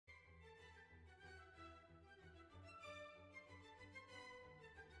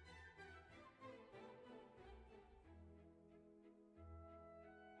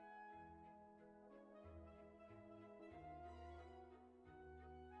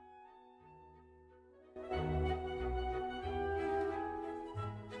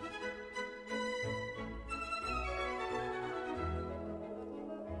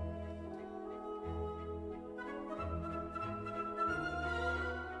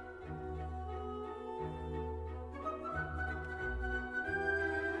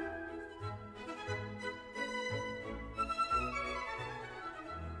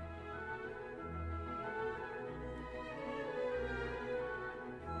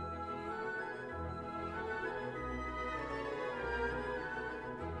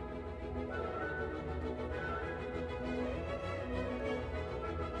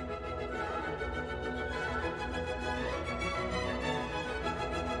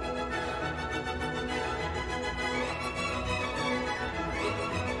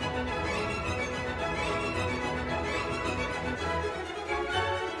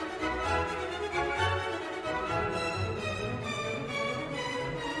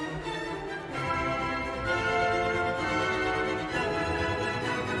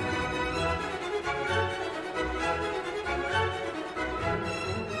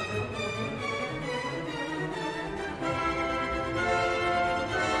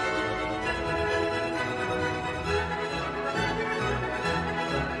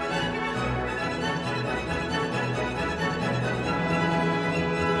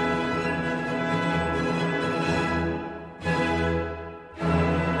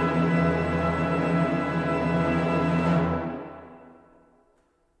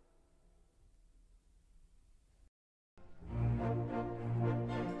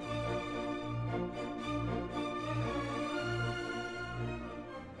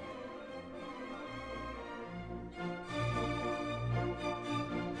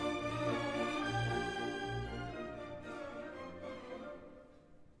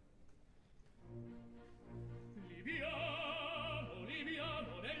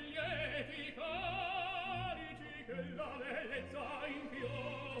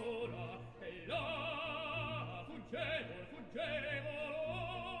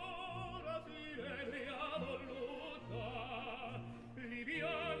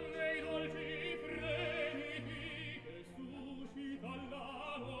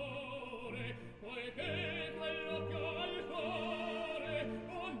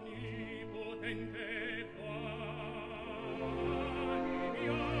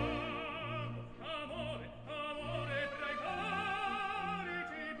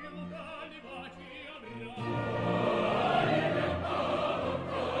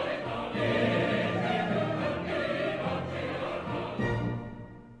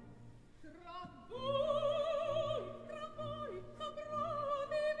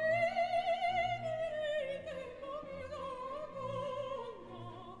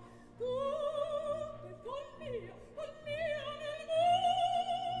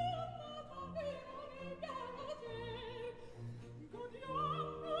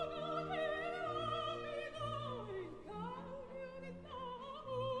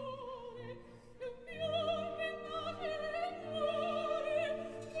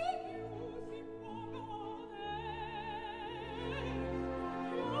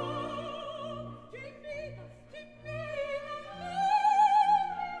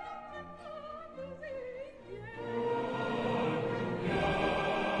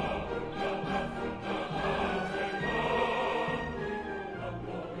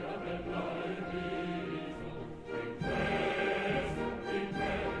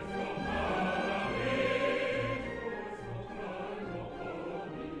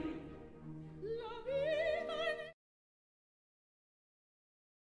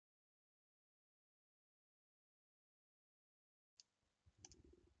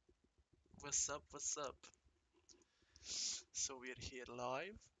What's up? What's up? So we're here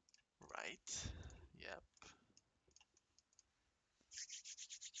live, right? Yep.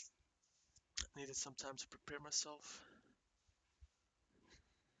 Needed some time to prepare myself.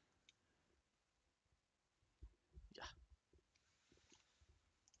 Yeah.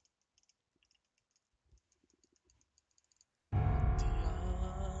 Ti amo,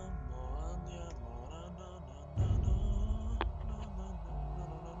 andiamo, na, na, na, na, na, na, na, na.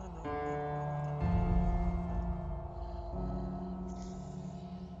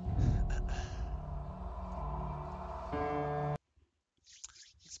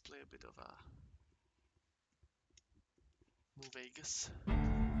 Let's play a bit of a New Vegas.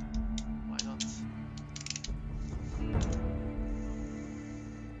 Why not?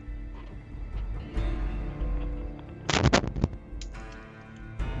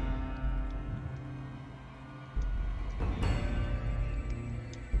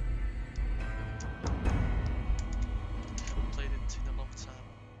 Haven't played it in a long time.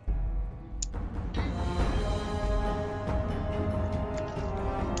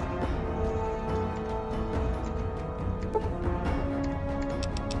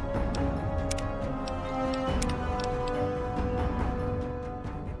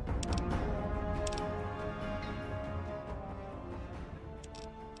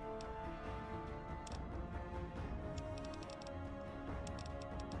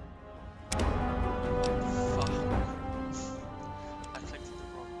 I clicked the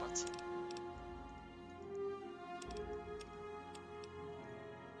wrong button.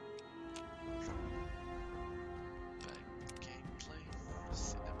 Back gameplay,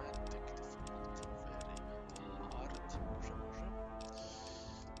 cinematic difficulty, very hard.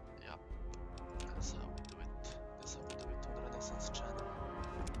 Yeah, that's how we do it. That's how we do it on the Renaissance channel.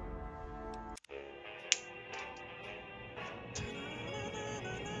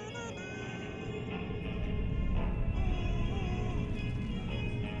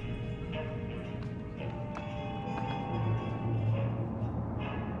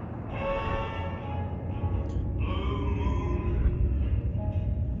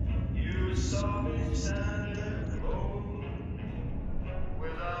 You saw me standing alone,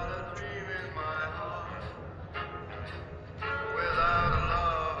 without a dream in my heart, without a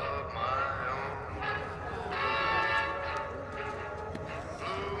love of my own.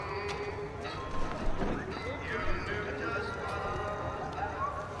 Blue moon, you knew just what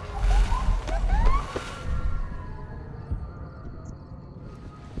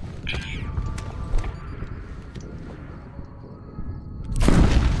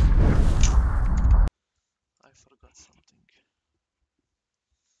I forgot something.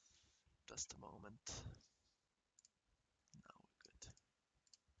 Just a moment. Now we're good.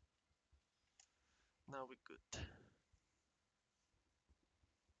 Now we're good.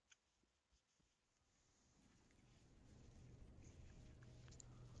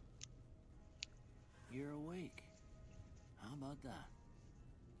 You're awake. How about that?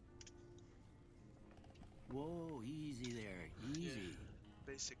 Whoa, easy there.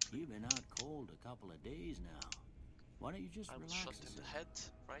 basically. You've been out cold a couple of days now. Why don't you just I was relax shot a in the second? head,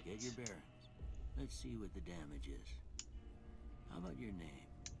 right? Get your bearings. Let's see what the damage is. How about your name?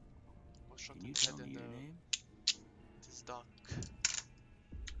 Was shot Can in you the tell head me and your name? this dark.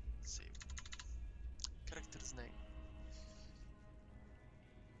 Save. Character's name.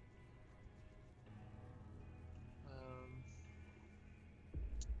 Um,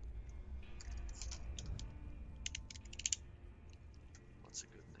 what's a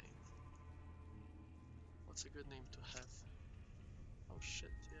good name? What's a good name to have? Oh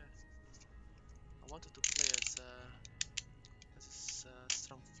shit, yeah. I wanted to play as a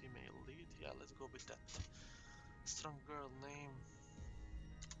strong female lead. Yeah, let's go with that. Strong girl name.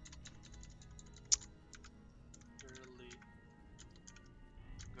 Girly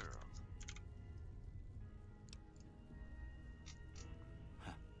girl.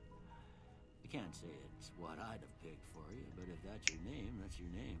 I can't say it's what I'd have picked for you, but if that's your name, that's your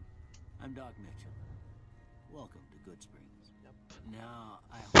name. I'm Doc Mitchell. Welcome to Good Springs. Yep. Now,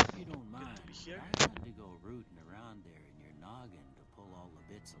 I hope you don't Good mind, to be but here. I had to go rooting around there in your noggin to pull all the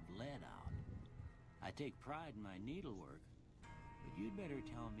bits of lead out. I take pride in my needlework, but you'd better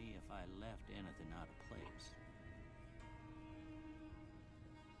tell me if I left anything out of place.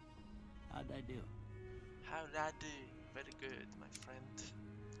 How'd I do? How did I do? Very good, my friend.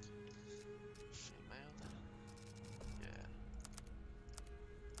 Female. Yeah.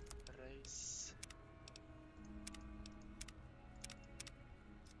 Race.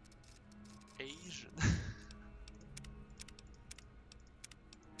 Asian.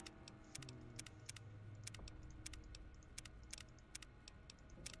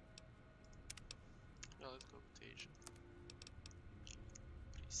 Yeah, let's go with Asian.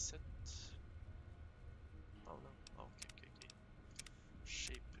 Reset. Oh no. Okay.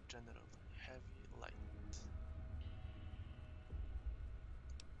 Shape general. Heavy, light.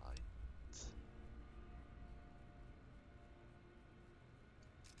 Light.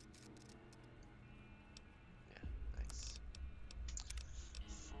 Yeah, nice.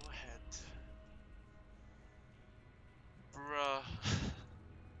 Forehead. Bruh.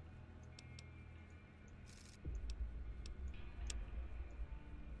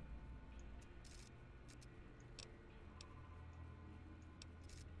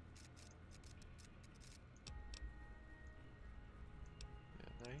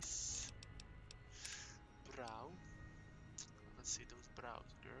 Yeah, nice. Brow. Let's see those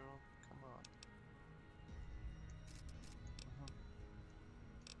brows, girl. Come on. Mhm.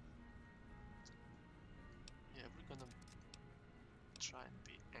 Yeah, we're gonna try and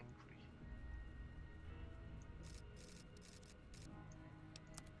be angry.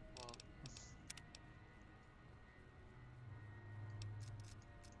 Well,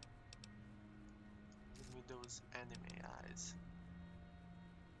 give me those anime eyes.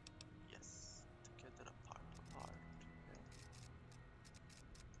 Yes, together apart. Yeah.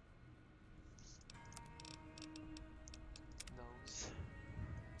 Nose.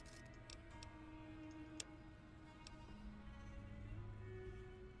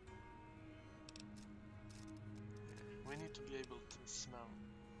 Yeah. We need to be able to smell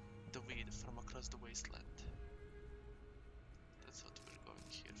the weed from across the wasteland. That's what we're going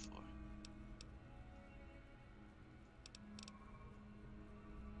here for.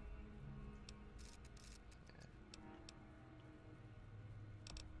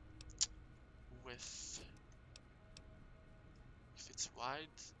 With, if it's wide,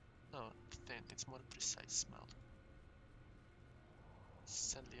 no, thin, it's more precise smell.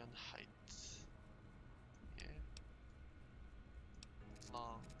 Sadly on height. Yeah.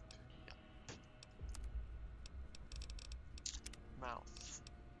 Long. Yep. Mouth.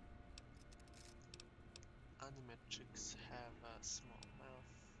 Anime chicks have a small mouth,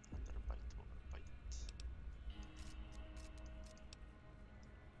 underbite, overbite.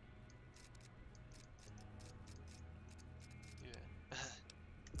 Yeah.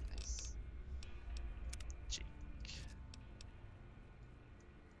 Nice. Cheek.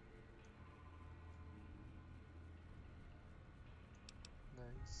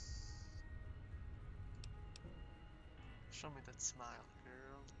 Nice. Show me that smile,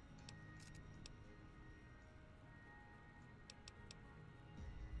 girl.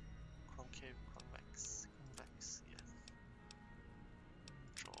 Concave, convex, yeah.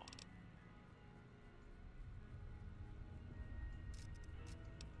 Draw.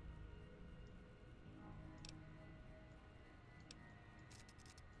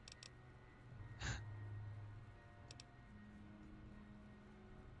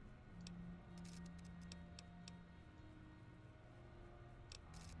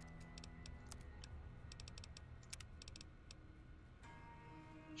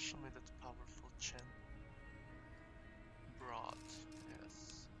 Powerful chin. Broad.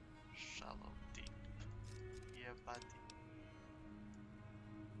 Yes. Shallow. Deep. Yeah, buddy.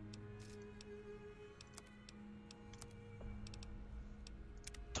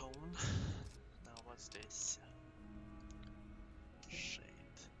 Tone. Now what's this? Shade.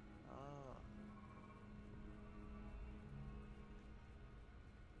 Ah.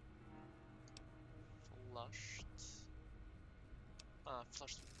 Flushed.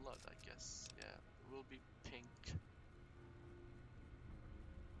 Flushed with blood, I guess. Yeah, it will be pink.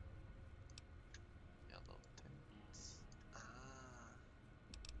 Yellow tints. Ah,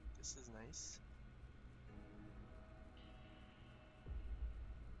 this is nice.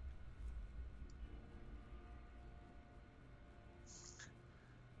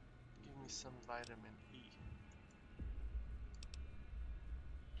 Give me some vitamin E.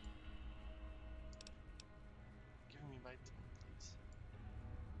 Give me vitamin, please.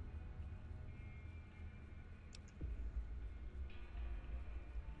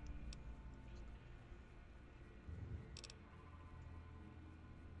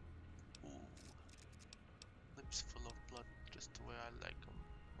 Ooh. Lips full of blood, just the way I like them.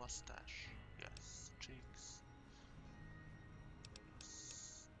 Mustache. Yes. Cheeks.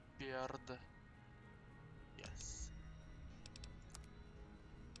 Yes. Beard. Yes.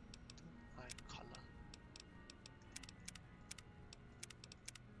 Eye color.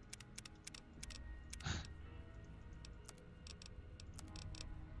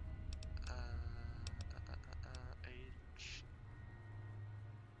 Age.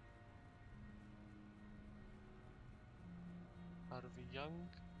 Are we young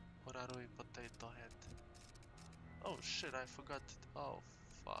or are we potato head? Oh shit, I forgot it. Oh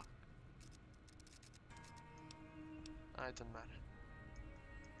fuck. I don't matter.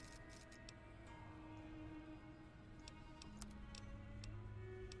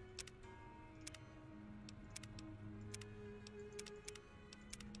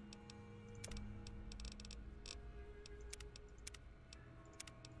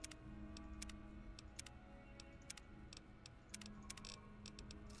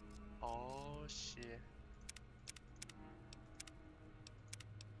 Oh shit.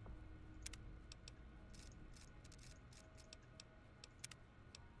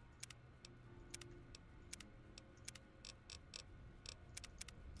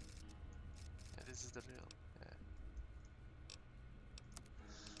 Yeah, this is the real. Yeah.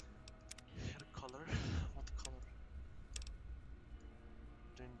 Hair color. What color?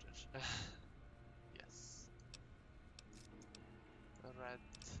 Ginger. Yes. Red.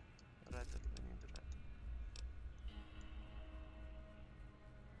 Red. We need red.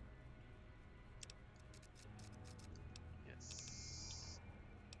 Yes.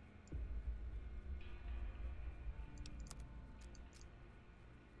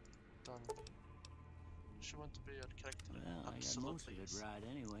 Done. She want to be your character. Well, I got most of it Absolutely. right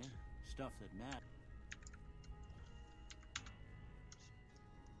anyway. Stuff that matters.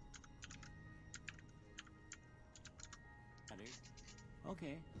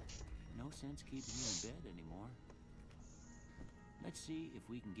 Okay, no sense keeping you in bed anymore. Let's see if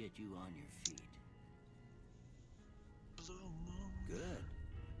we can get you on your feet. Blue moon. Good.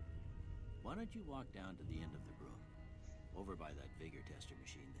 Why don't you walk down to the end of the room, over by that vigor tester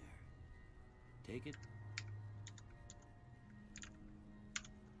machine there. Take it.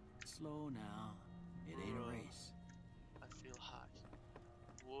 Slow now. It ain't a race. I feel high.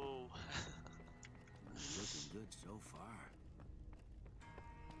 Whoa. Looking good so far.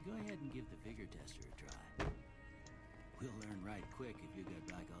 Go ahead and give the vigor tester a try. We'll learn right quick if you get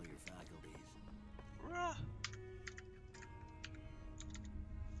back all your faculties. Rah.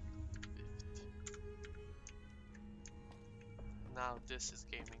 Now this is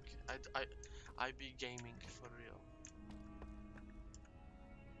gaming. I be gaming for real.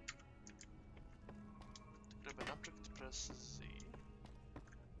 To grab an object, press Z.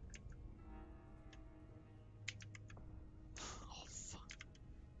 Oh fuck.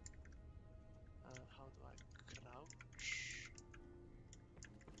 How do I crouch?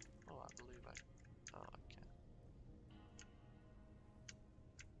 Oh, I believe I. Oh, I can.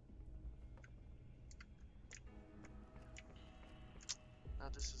 Now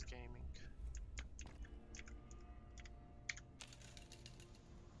this is gaming.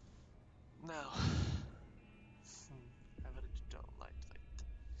 Now. Average down, lightweight.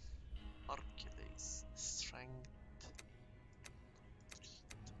 Hercules. Strength. 3,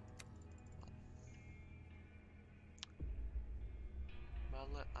 2, 1.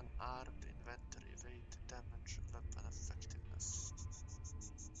 Melee and ARP inventory weight damage weapon effectiveness.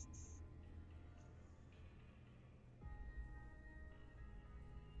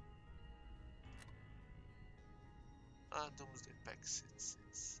 Doomsday Pex.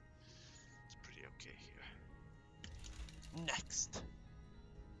 It's pretty okay here. Next,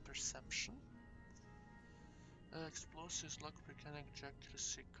 Perception. Explosives, luck, mechanic,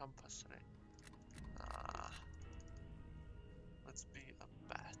 accuracy, compass ray. Ah, let's be a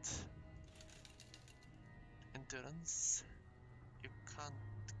bat. Endurance. You can't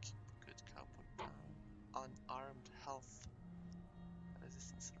keep a good cowboy down. Unarmed health.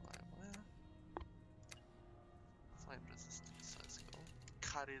 Resistance, survival. Yeah. Flame resistance. Let's go.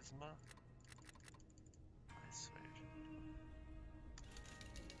 Charisma. I swear.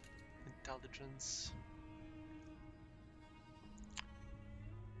 Intelligence.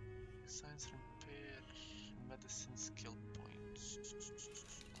 Science repair. Medicine skill points.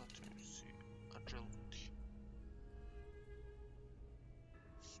 Accuracy. Agility.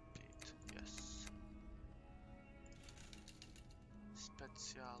 Speed. Yes.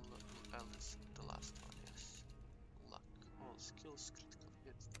 Special L is the last one. Yes. Luck. All skills. Critical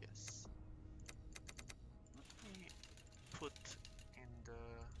hit. Yes. Let me put in the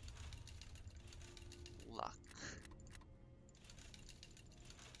luck.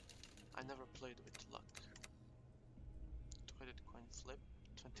 I never played with luck. Two-headed coin flip,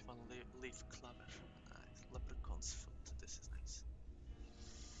 21 leaf clover. Nice. Leprechaun's foot. This is nice.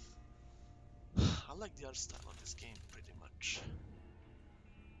 I like the art style of this game pretty much.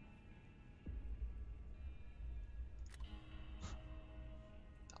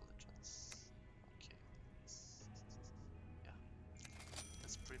 Intelligence. Okay. Yeah.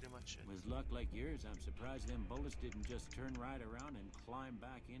 That's pretty much it. With luck like yours, I'm surprised them bullets didn't just turn right around and climb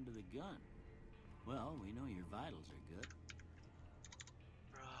back into the gun. Well, we know your vitals are good.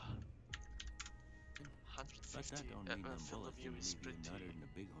 Bruh. But 150 that don't mean them field of bullets view didn't is leave you pretty nuttered and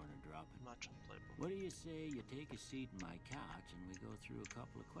a bighorn are dropping. much unplayable. What do you say you take a seat in my couch and we go through a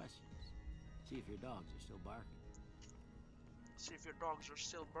couple of questions? See if your dogs are still barking. See if your dogs are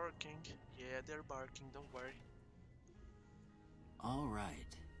still barking. Yeah, they're barking, don't worry. All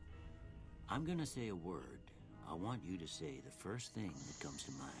right. I'm gonna say a word. I want you to say the first thing that comes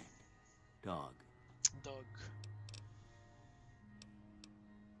to mind. Dog. Dog.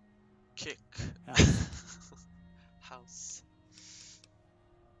 Kick. House. House.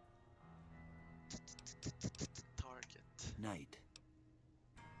 Target. Night.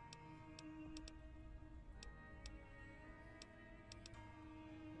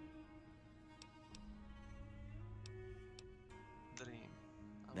 Dream.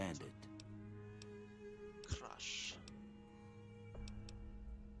 I want Bandit. to crush.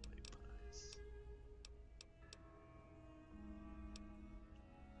 Vaporize.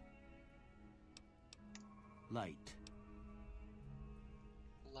 Light.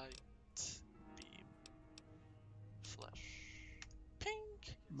 Light. Beam. Flash.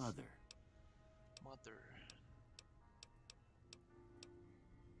 Pink. Mother. Mother.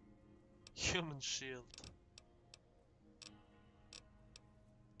 Human shield.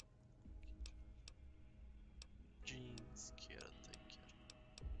 Jeans. Caretaker.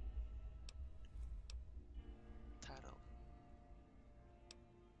 Tattle.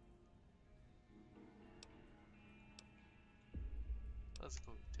 Let's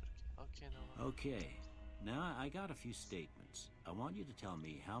go with Turkey. Okay, now. Okay. Now I got a few statements. I want you to tell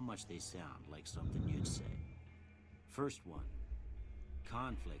me how much they sound like something you'd say. First one.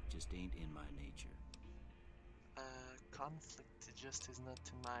 Conflict just ain't in my nature. Conflict just is not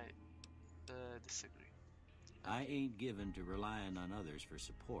in my disagree. I ain't given to relying on others for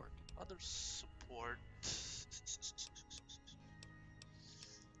support. Other support.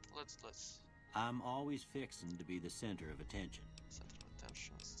 Let's I'm always fixin' to be the center of attention. center of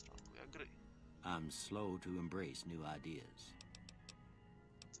attention. Strongly agree. I'm slow to embrace new ideas.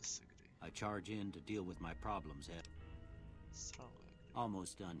 Disagree. I charge in to deal with my problems head. Strongly agree.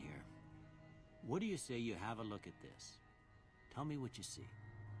 Almost done here. What do you say you have a look at this? Tell me what you see.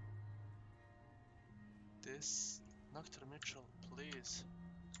 This Dr. Mitchell, please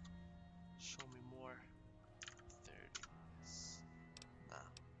show me more. 30. Nah.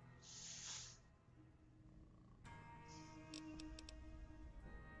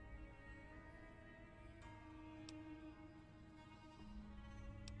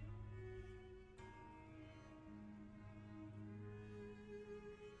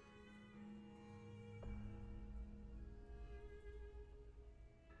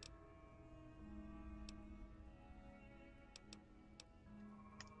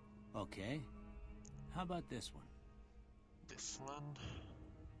 Okay. How about this one? This one.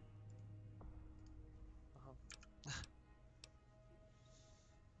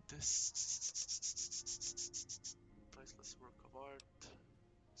 This priceless work of art,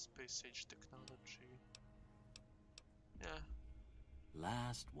 space age technology. Yeah,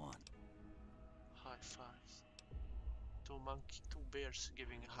 Last one. high fives. Two bears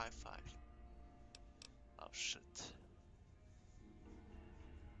giving a high five. Oh shit.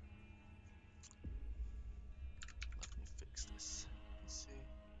 Let me fix this. Let's see,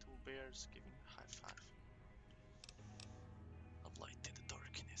 two bears giving a high five. A light in the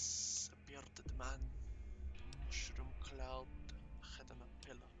darkness. A bearded man. Mushroom cloud. Head on a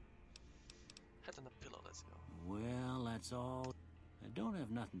pillow. Head on a pillow, let's go. Well, that's all. I don't have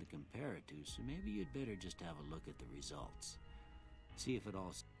nothing to compare it to, so maybe you'd better just have a look at the results. See if it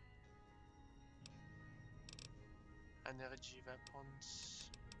all... Energy weapons.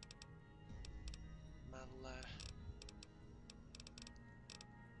 Melee.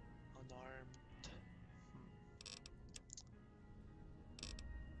 Unarmed.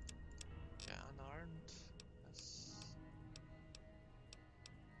 Yeah, unarmed. Yes.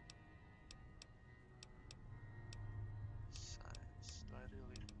 Science. Do I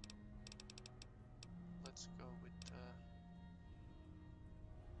really? Let's go with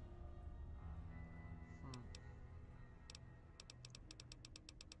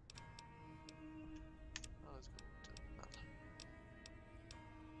oh, let's go with melee.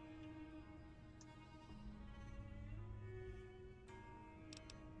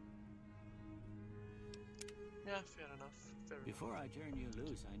 Yeah, fair enough. Fair Before enough. I turn you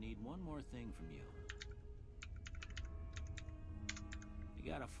loose, I need one more thing from you. I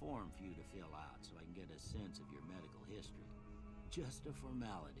got a form for you to fill out so I can get a sense of your medical history. Just a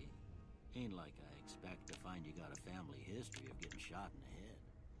formality. Ain't like I expect to find you got a family history of getting shot in the head.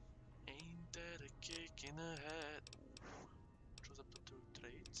 Ain't that a kick in the head? Choose up to two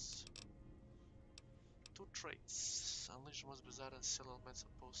traits. Two traits. Unleash the most bizarre and silly elements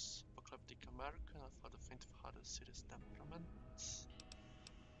of post-apocalyptic America, not for the faint of heart or serious temperament.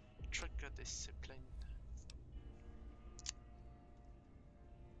 Trigger discipline.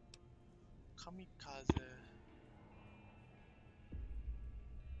 Kamikaze.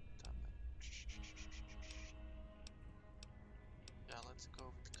 Damage. Yeah, let's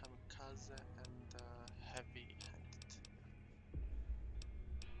go with kamikaze and heavy-handed.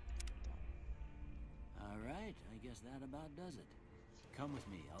 All right, I guess that about does it. Come with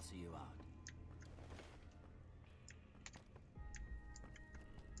me, I'll see you out.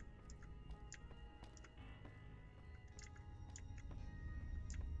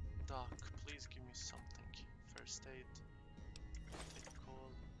 Doc, please give me something. First aid. Take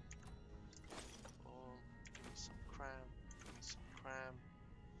coal. All. Give me some cram. Give me some cram.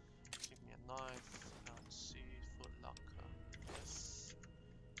 Give me a knife. Let's see. Foot locker. Yes.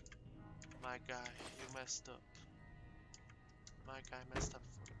 My guy, you messed up. My guy messed up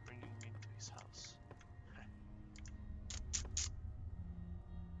for bringing me into his house.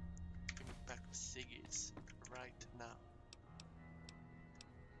 Give me back the ciggies right now.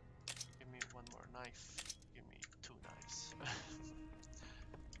 Give me one more knife. Give me two knives.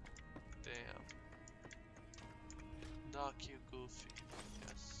 Damn. Doc, you goofy.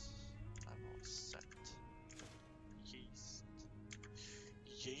 Yes. I'm all set. Yeast.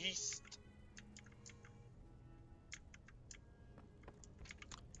 Yeast!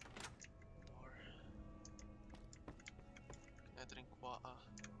 Door. Can I drink water?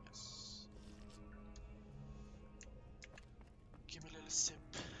 Yes. Give me a little sip.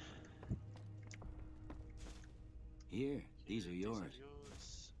 Here, these are These yours. are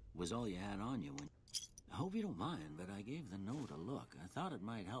yours. Was all you had on you when... I hope you don't mind, but I gave the note a look. I thought it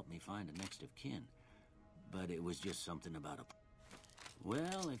might help me find a next of kin. But it was just something about a...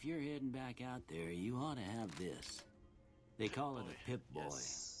 Well, if you're heading back out there, you ought to have this. They call it a Pip-Boy.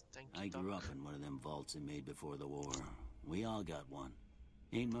 Yes. Thank you, I grew Doc. up in one of them vaults they made before the war. We all got one.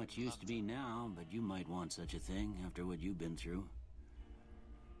 Ain't much use to be now, but you might want such a thing after what you've been through.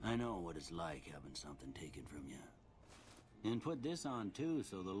 I know what it's like having something taken from you. And put this on too,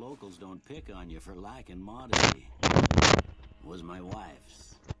 so the locals don't pick on you for lacking modesty. Was my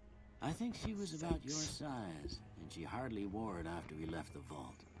wife's. I think she was about your size, and she hardly wore it after we left the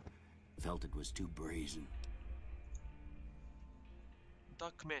vault. Felt it was too brazen.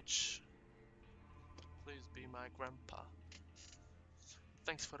 Doc Mitch. Please be my grandpa.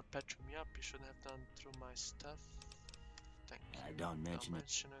 Thanks for patching me up. You shouldn't have done through my stuff. Thank you. Don't mention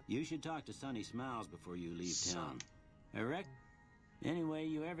it. You should talk to Sonny Smiles before you leave town. Erect? Anyway,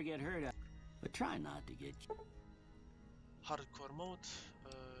 you ever get hurt, but try not to get... Hardcore mode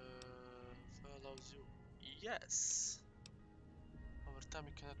allows you. Yes. Over time,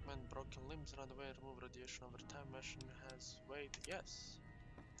 you cannot mend broken limbs, run away, remove radiation. Over time, machine has weight. Yes.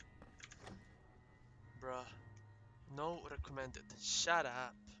 Bruh. No recommended. Shut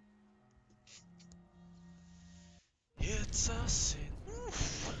up. It's a sin.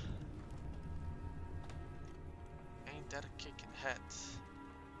 Oof. Ain't that a kicking head?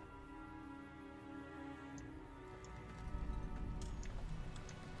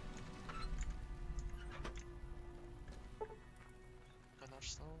 Gun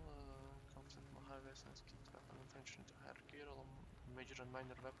arsenal, competent highways and skilled weapon invention to higher gear. All major and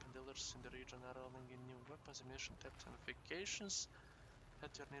minor weapon dealers in the region are rolling in new weapons, ammunition, depth, and notifications.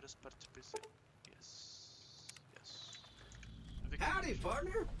 Head to your nearest party visit. Yes. Yes. Howdy,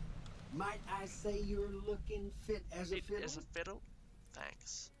 partner. Might I say you're looking fit as a It fiddle? is a fiddle.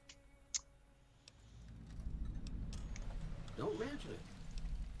 Thanks. Don't mention it.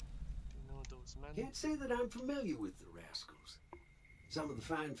 Do you know those men? Can't say that I'm familiar with the rascals. Some of the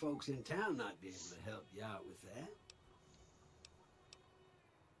fine folks in town might be able to help you out with that.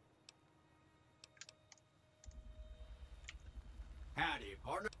 Howdy,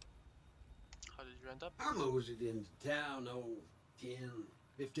 partner. How did you end up? I moseyed into town, 10,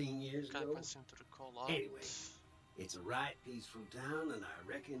 15 years Can't ago. quite seem to recall all. Anyway, it's a right peaceful town, and I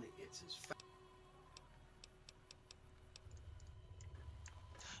reckon it's as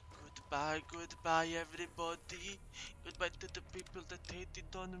Goodbye, goodbye everybody. Goodbye to the people that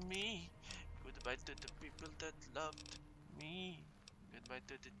hated on me. Goodbye to the people that loved me. Goodbye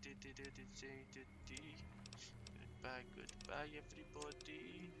to the Goodbye, goodbye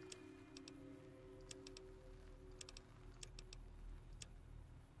everybody.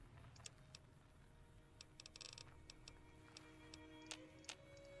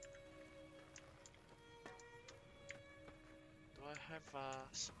 Do I have a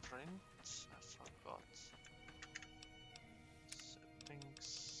sprint? I forgot.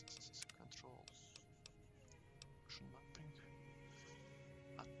 Settings, controls, motion mapping,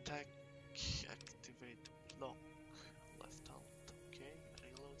 attack, activate block, left alt, okay,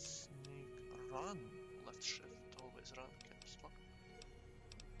 reload, sneak, run, left shift, always run, caps lock.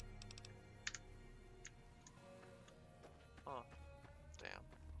 Oh, damn.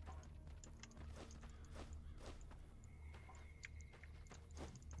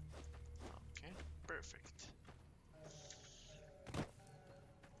 Okay, perfect.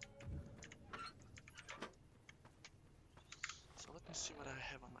 So let me see what I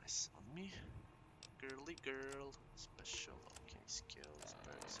have on me. Girly girl, special, okay, skills,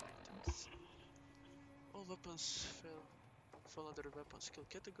 perks, items. All weapons fall under the weapon skill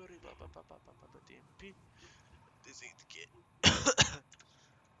category, blah blah blah blah blah blah, blah DMP. This ain't the game.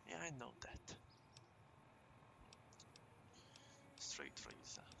 Yeah, I know that. Straight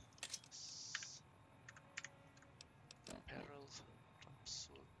razor. Yes. Apparel,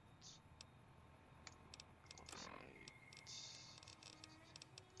 jumpsuit, clothes 8,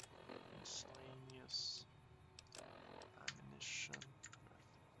 miscellaneous, ammunition.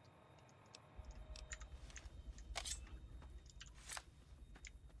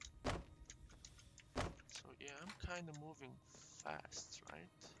 So yeah, I'm kind of moving fast,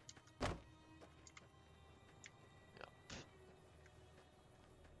 right? Yep.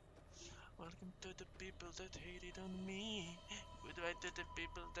 Welcome to the people that hated on me. Goodbye to the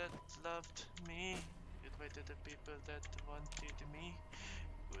people that loved me. Goodbye to the people that wanted me.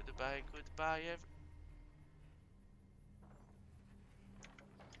 Goodbye, goodbye.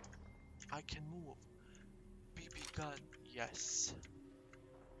 I can move. BB gun, yes.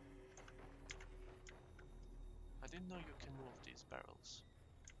 I didn't know you can move these barrels.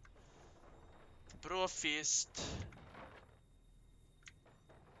 Bro fist.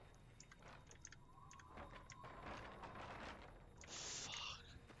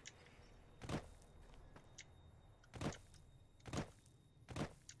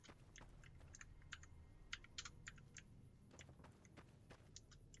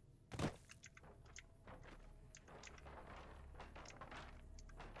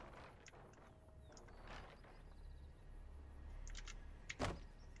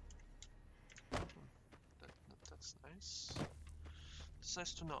 That's nice. It's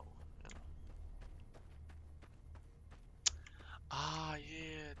nice to know. You know. Ah,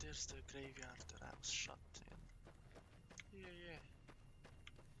 yeah, there's the graveyard that I was shot in. Yeah, yeah.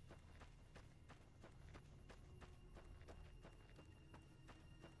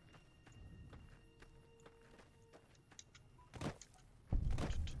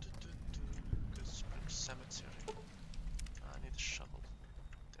 Good Spring Cemetery. I need a shovel.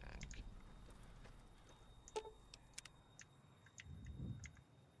 Dang.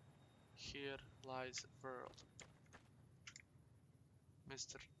 Here lies world.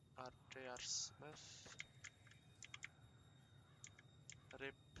 Mr. R.J.R. Smith.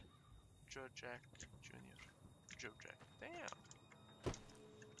 Rip Joe Jack Jr. Joe Jack. Damn.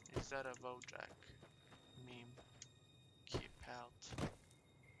 Is that a Wojak meme?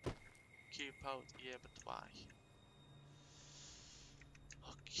 out. Yeah, but why?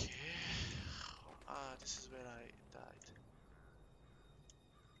 Okay. Ah, this is where I died.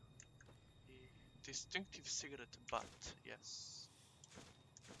 Distinctive cigarette butt. Yes.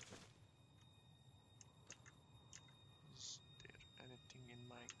 Is there anything in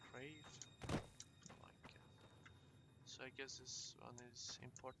my grave? No, I guess. So I guess this one is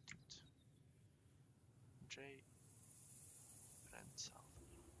important. J. Rental.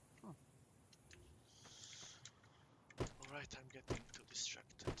 Alright, I'm getting too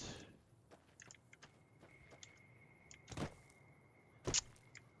distracted.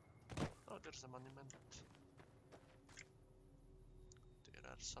 Oh, there's a monument. There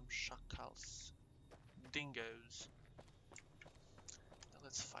are some shakals. Dingoes. Now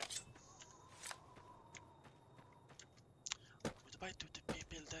let's fight them. Goodbye to the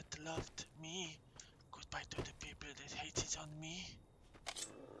people that loved me. Goodbye to the people that hated on me.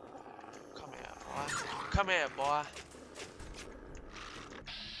 Come here, boy. Come here, boy.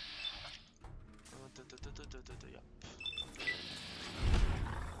 Yup.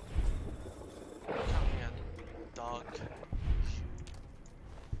 Come here, dog.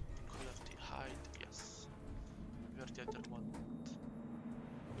 Call of the hide. Yes. Where the other one?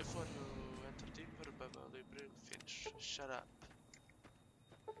 Before you enter deeper, Beverly Brill, finish. Shut up.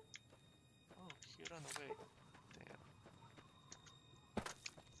 Oh, he ran away. Damn.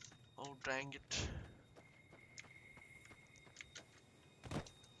 Oh, dang it.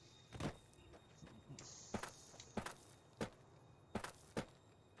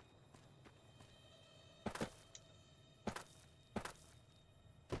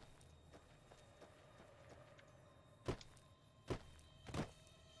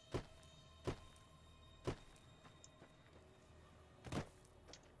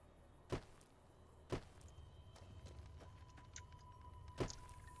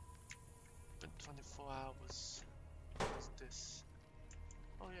 Been 24 hours. What's this?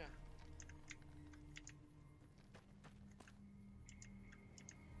 Oh yeah.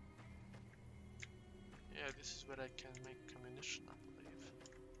 Yeah, this is where I can make ammunition, I believe.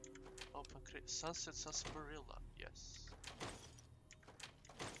 Open crate. Sunset Sarsaparilla. Yes.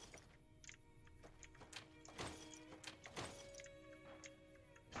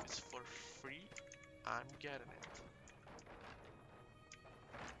 If it's for free, I'm getting it.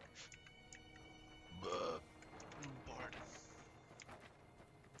 Pardon.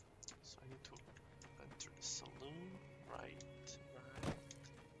 So I need to enter the saloon.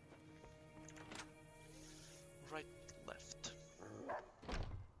 Right, left.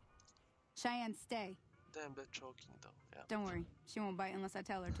 Cheyenne, stay. Damn, they're choking though. Yeah. Don't worry. She won't bite unless I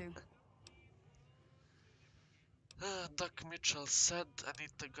tell her to. Doc Mitchell said I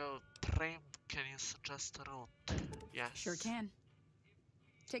need to go. Prem, can you suggest a route? Yes. Sure can.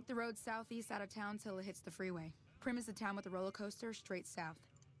 Take the road southeast out of town till it hits the freeway. Prim is the town with the roller coaster straight south.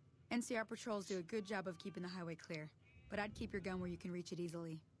 NCR patrols do a good job of keeping the highway clear, but I'd keep your gun where you can reach it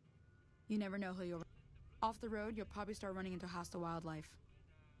easily. You never know who you'll... Off the road, you'll probably start running into hostile wildlife.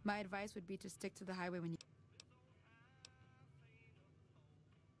 My advice would be to stick to the highway when you...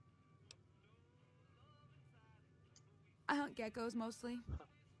 I hunt geckos mostly.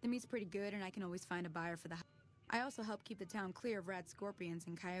 The meat's pretty good and I can always find a buyer for the... I also help keep the town clear of rat scorpions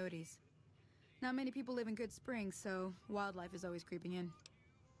and coyotes. Not many people live in Good Springs, so wildlife is always creeping in.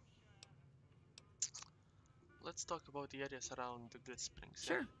 Let's talk about the areas around the Good Springs.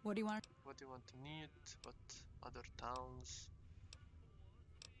 Sure. Yeah? What do you want? What do you want to need? What other towns?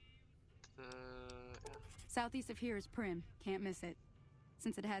 Yeah. Southeast of here is Prim. Can't miss it.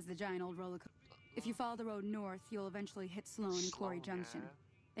 Since it has the giant old roller coaster. If you follow the road north, you'll eventually hit Sloan and Quarry Junction. Yeah.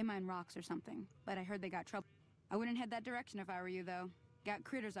 They mine rocks or something, but I heard they got trouble. I wouldn't head that direction if I were you, though. Got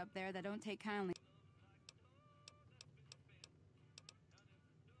critters up there that don't take kindly.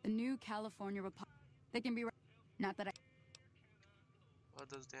 The new California Republic. They can be... Not that I... What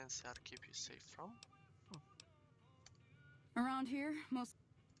does the NCR keep you safe from? Around here, most...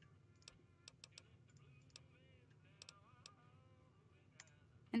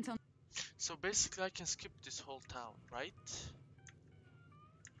 Until... So basically I can skip this whole town, right?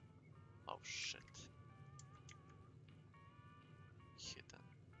 Oh shit. Hidden.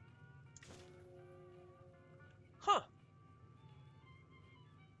 Huh!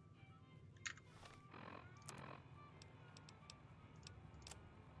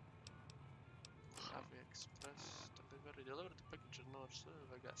 Heavy Express delivery. Deliver the package north.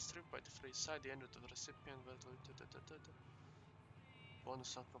 I got stripped by the free side. The end of the recipient.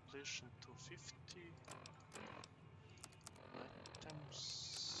 Bonus on completion 250.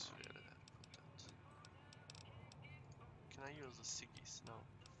 Items. Where did I put that? Can I use the Siggies? No.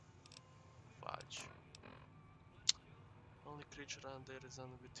 creature around there is on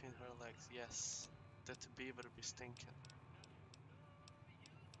between her legs. Yes, that beaver be stinking.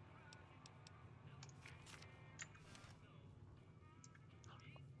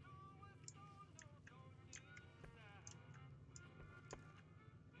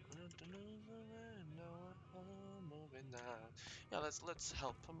 Moving now. Yeah, let's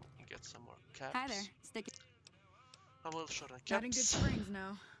help him and get some more Hi there. caps. Stick I will short on Not in good caps. springs,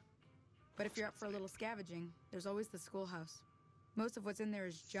 no. But if you're up for a little scavenging, there's always the schoolhouse. Most of what's in there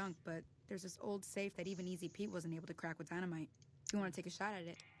is junk, but there's this old safe that even Easy Pete wasn't able to crack with dynamite. If you want to take a shot at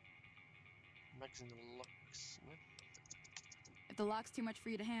it. Magazine locksmith. If the lock's too much for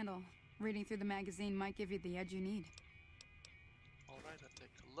you to handle, reading through the magazine might give you the edge you need. Alright, I'll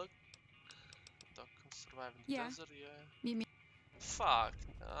take a look. Dog can survive in the Yeah. desert, yeah. Meet me. Fuck.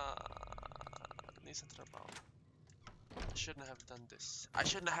 Nisam trebao. I shouldn't have done this. I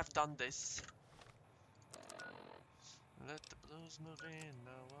shouldn't have done this. Let the blues move in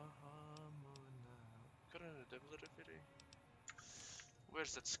now. Moving now. Current devil referee.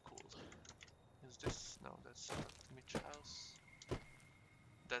 Where's that school? Is this? No, that's not Mitch house.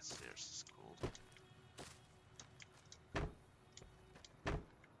 That's their school.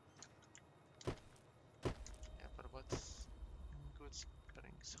 Yeah, but what's good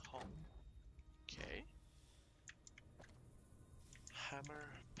springs home? Okay. Hammer,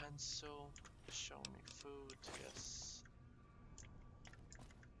 pencil, show me food, yes.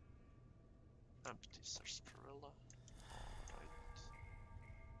 Empty sarsaparilla. Alright.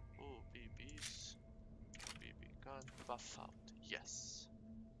 Ooh, BBs. BB gun. Buff out. Yes.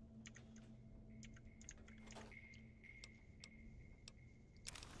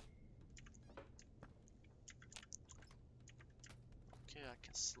 Okay, I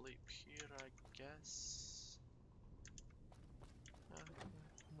can sleep here, I guess.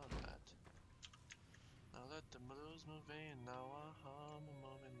 Not bad. Now let the blues move in. Now I'm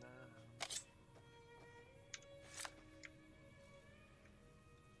moving now.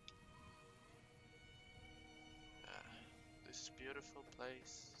 This is a beautiful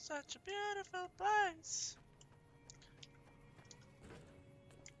place. Such a beautiful place.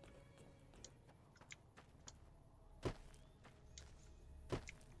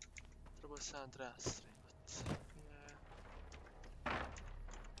 Treba San Andreas streamat.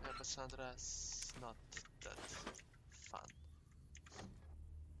 Yeah, but San Andreas not that fun.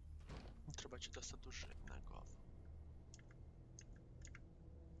 Treba će dosta duže nego ovo.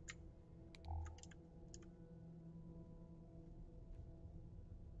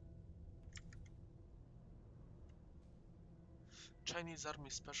 Chinese Army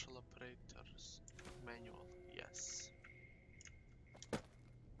Special Operators Manual, yes.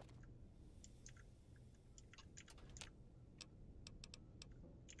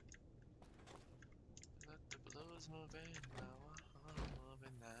 Let the blues move in now, I'm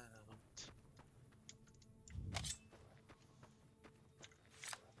moving out.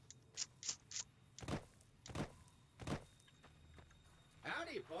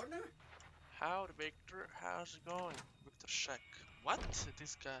 Howdy, partner. Howdy, Victor. How's it going? Victor Sheck. What?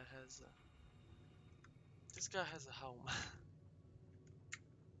 This guy has a... This guy has a home.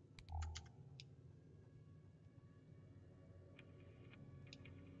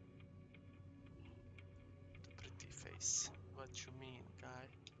 The pretty face. What you mean, guy?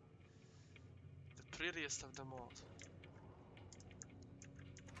 The prettiest of them all.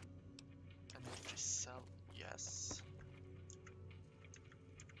 Energy cell, yes.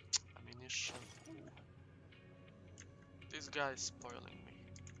 Ammunition. Ooh. This guy is spoiling me.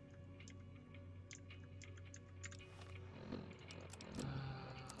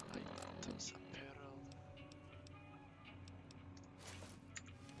 Items, apparel.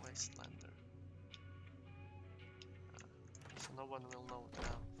 Wastelander. So no one will know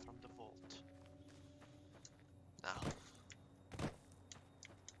now from the vault. Now.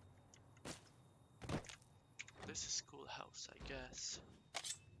 This is schoolhouse, I guess.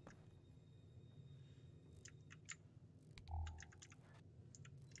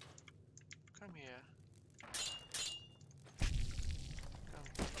 Come here. Come.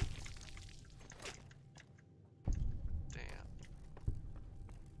 Damn.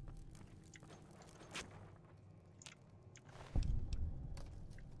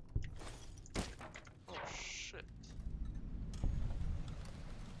 Oh shit.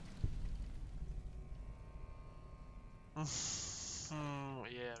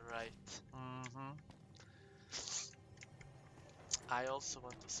 Yeah, right. I also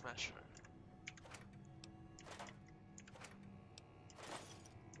want to smash her.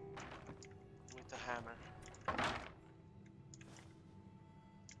 With a hammer.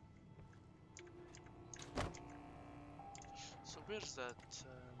 So Where's that?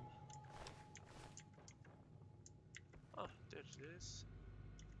 Oh, there it is.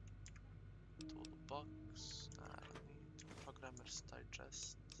 Toolbox. I don't need. Programmer's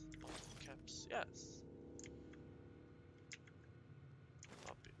Digest. Bottom caps. Yes.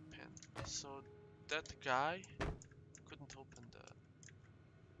 Bobby pin. So that guy couldn't open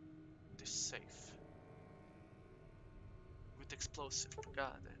this safe with explosive.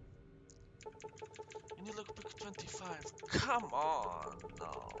 God damn. You need lookbook 25. Come on,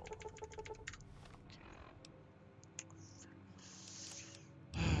 no.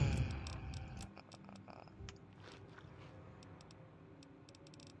 Okay.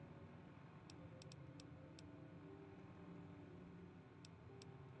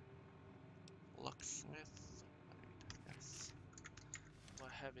 Locksmith. Yes. Do I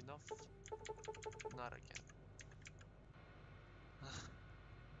have enough? Not again.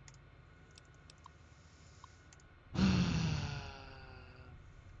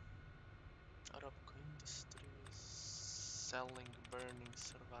 Arabco Industries. Selling, burning,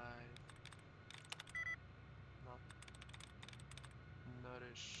 survive. Not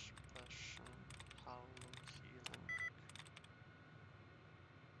nourish, passion, howling, healing,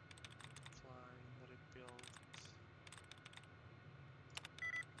 flying, rebuild,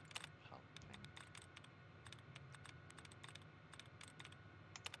 helping.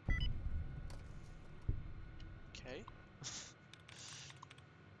 Okay.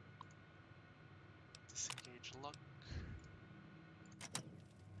 Disengage luck.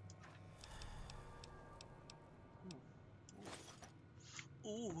 Ooh.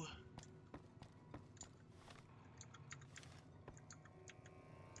 Ooh.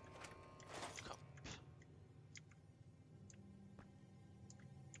 Cup.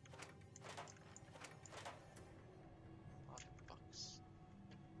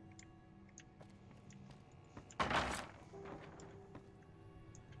 $5.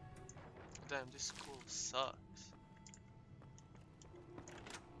 Damn, this school sucks.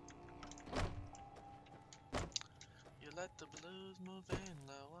 You let the blues move in,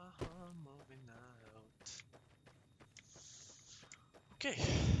 now I'm moving out. Okay,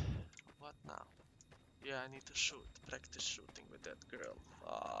 what now? Yeah, I need to shoot. Practice shooting with that girl.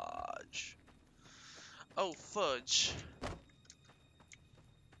 Fudge. Oh, fudge.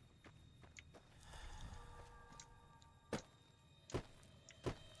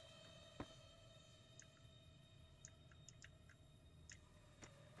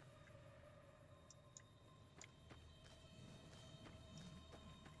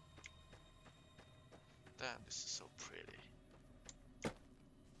 Damn, this is so pretty.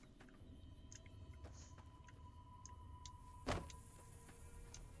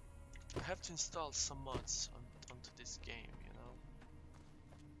 I have to install some mods onto this game, you know,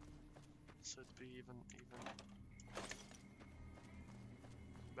 so it'd be even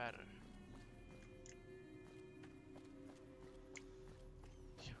better.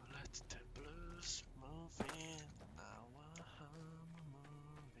 You let the blues move in, now I'm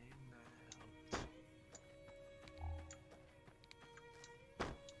moving out.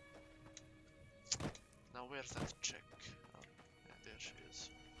 Now where's that chick? Oh, yeah, there she is.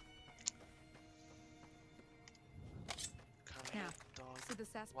 Come Now, here, dog. see the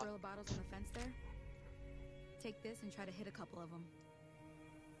sarsaparilla bottles on the fence there? Take this and try to hit a couple of them.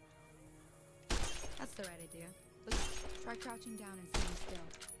 That's the right idea. Look, try crouching down and staying still.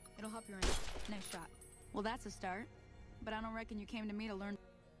 It'll help your aim. Nice shot. Well, that's a start. But I don't reckon you came to me to learn.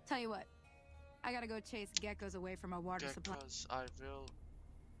 Tell you what, I gotta go chase geckos away from our water supply. Geckos, I will.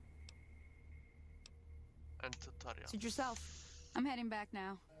 And tutorial. Suit yourself. I'm heading back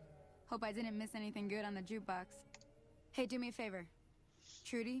now. Hope I didn't miss anything good on the jukebox. Hey, do me a favor.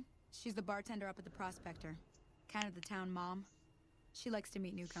 Trudy, she's the bartender up at the Prospector. Kind of the town mom. She likes to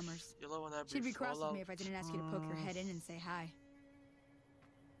meet newcomers. Yellow and She'd be cross with Fallout. me if I didn't ask you to poke your head in and say hi.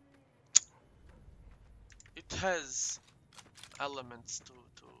 It has elements to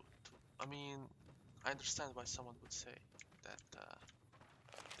I mean, I understand why someone would say that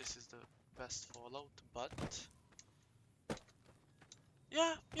this is the best Fallout, but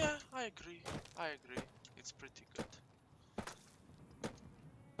yeah, I agree. It's pretty good.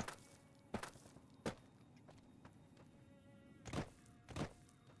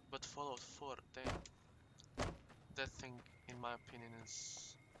 But Fallout 4, that thing, in my opinion,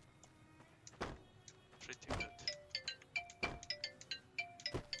 is pretty good.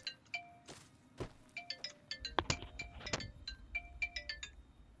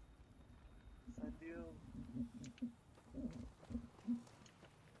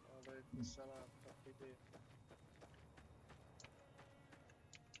 Alaikum salam, حبيبي.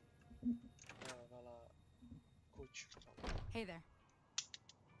 Voilà, coach. Hey there.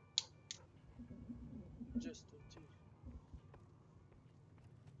 Just do tea.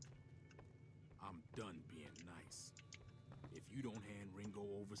 I'm done being nice. If you don't hand Ringo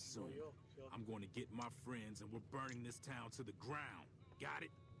over soon, Yok yok. I'm going to get my friends and we're burning this town to the ground. Got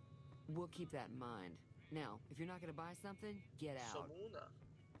it? We'll keep that in mind. Now, if you're not gonna buy something, get out. Somuna.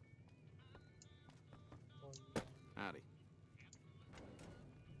 Howdy.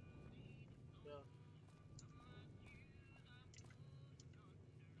 Ja.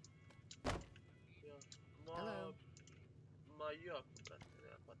 Ja. Hello. Ma yok brate,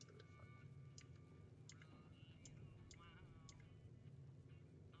 nema potrebe.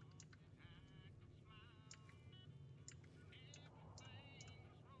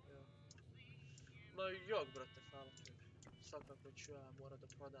 Ja. Ma yok brate, hvala tebi. Svakako ću ja morat da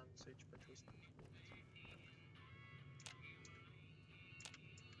prodam se ići pa ću usput kupiti.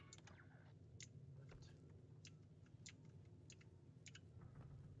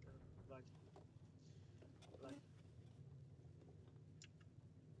 Valj. Valj.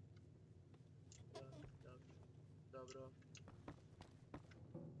 Ja, dobro. Dobro.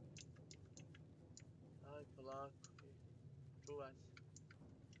 Aj, polako. Čuvaj se.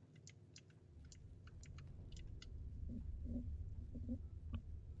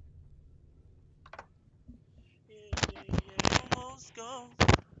 Almost gone.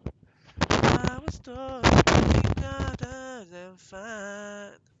 I was told everything other than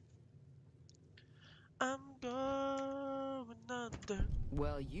fine. I'm going under.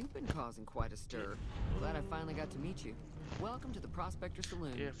 Well, you've been causing quite a stir. Glad I finally got to meet you. Welcome to the Prospector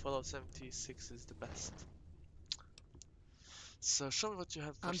Saloon. Yeah, Fallout 76 is the best. So show me what you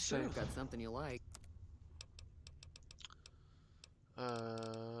have for I'm sure sale. I've got something you like.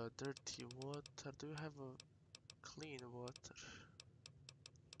 Dirty water. Do you have a clean water?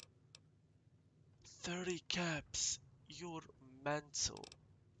 30 caps. You're mental.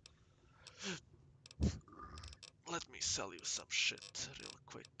 Let me sell you some shit real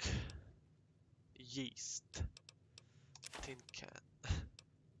quick. Yeast. Tin can.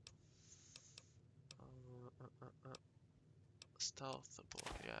 Stealthable,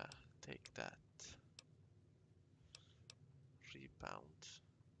 yeah, take that. Rebound,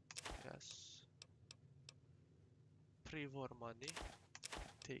 yes. Pre-war money,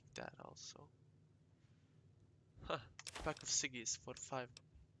 take that also. Huh, pack of ciggies for 5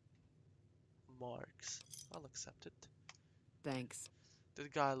 marks. I'll accept it. Thanks.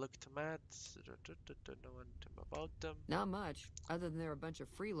 That guy looked mad. Know anything about them. Not much, other than they're a bunch of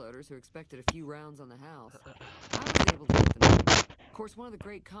freeloaders who expected a few rounds on the house. I was able to get them. Of course, one of the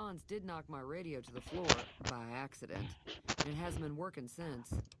great cons did knock my radio to the floor by accident, and it hasn't been working since.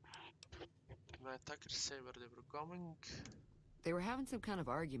 Can my attackers say where they were going? They were having some kind of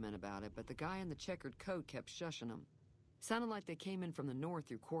argument about it, but the guy in the checkered coat kept shushing them. Sounded like they came in from the north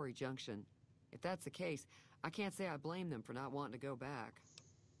through Quarry Junction. If that's the case, I can't say I blame them for not wanting to go back.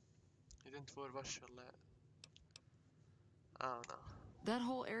 He didn't worry about your lad. I don't know. That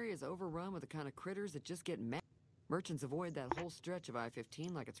whole area is overrun with the kind of critters that just get mad. Merchants avoid that whole stretch of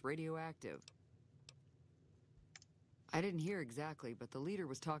I-15 like it's radioactive. I didn't hear exactly, but the leader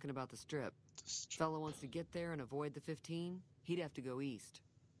was talking about the strip. Fellow wants to get there and avoid the 15, he'd have to go east.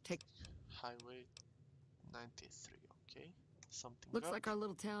 Take Highway 93, okay. Something Looks good. like our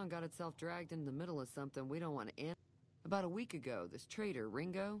little town got itself dragged into the middle of something we don't want to end. About a week ago, this traitor,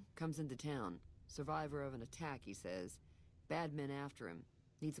 Ringo, comes into town. Survivor of an attack, he says. Bad men after him.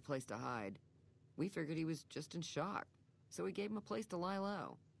 Needs a place to hide. We figured he was just in shock, so we gave him a place to lie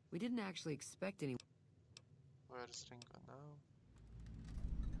low. We didn't actually expect any... Where's Ringo now?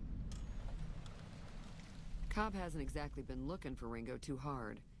 Cobb hasn't exactly been looking for Ringo too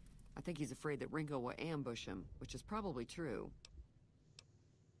hard. I think he's afraid that Ringo will ambush him, which is probably true.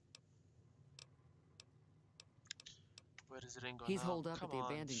 Where is Ringo He's now? holed up Come at the on,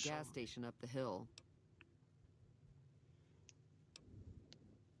 abandoned show gas me. station up the hill.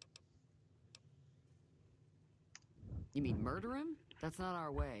 You mean murder him? That's not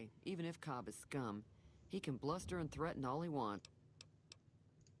our way, even if Cobb is scum. He can bluster and threaten all he wants.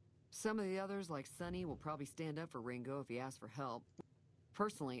 Some of the others, like Sonny, will probably stand up for Ringo if he asks for help.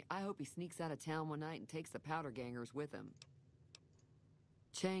 Personally, I hope he sneaks out of town one night and takes the powder gangers with him.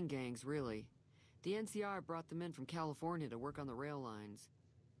 Chain gangs, really. The NCR brought them in from California to work on the rail lines.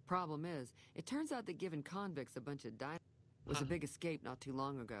 Problem is, it turns out that giving convicts a bunch of dynamite was a big escape not too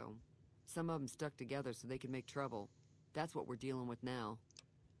long ago. Some of them stuck together so they could make trouble. That's what we're dealing with now.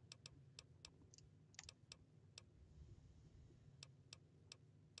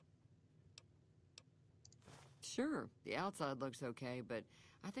 Sure, the outside looks okay, but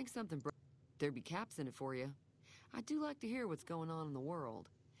I think something broke. There'd be caps in it for you. I do like to hear what's going on in the world.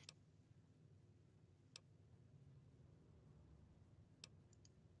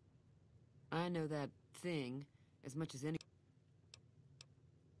 I know that thing as much as any.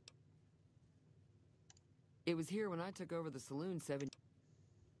 It was here when I took over the saloon 7.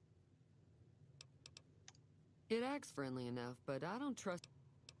 It acts friendly enough, but I don't trust.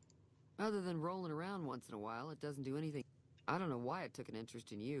 Other than rolling around once in a while, it doesn't do anything. I don't know why it took an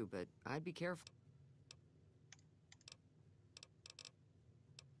interest in you, but I'd be careful.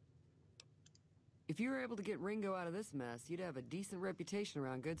 If you were able to get Ringo out of this mess, you'd have a decent reputation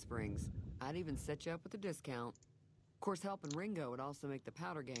around Good Springs. I'd even set you up with a discount. Of course, helping Ringo would also make the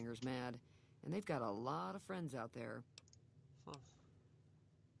powder gangers mad, and they've got a lot of friends out there. Huh.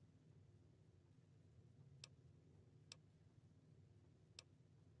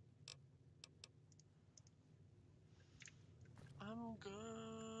 I'm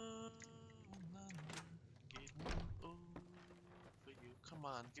gonna get over you. Come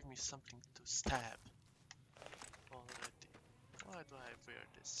on, give me something to stab. Already. Why do I wear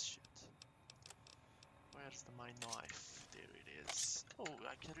this shit? Where's my knife? There it is. Oh,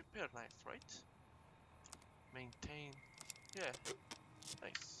 I can repair knife, right? Maintain. Yeah.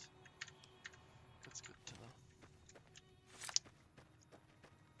 Nice. That's good to know.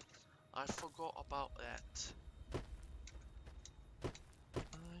 I forgot about that. I'm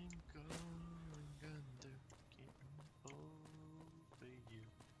gonna get over you.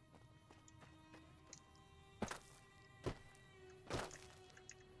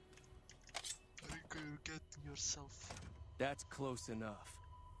 Ringo, get yourself. That's close enough.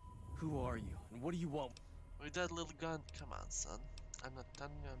 Who are you, and what do you want? With that little gun, come on, son. I'm not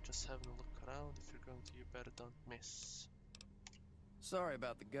telling you, I'm just having a look around. If you're going to, you better don't miss. Sorry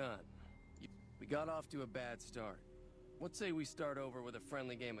about the gun. We got off to a bad start. Let's say we start over with a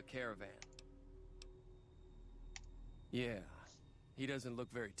friendly game of Caravan. Yeah, he doesn't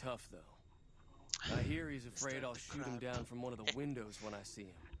look very tough, though. I hear he's afraid I'll shoot him down from one of the windows when I see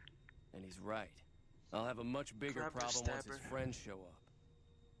him. And he's right. I'll have a much bigger problem once his friends show up.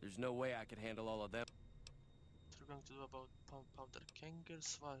 There's no way I could handle all of them. What are we going to do about powder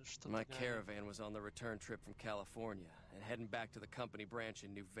kangers? My caravan was on the return trip from California and heading back to the company branch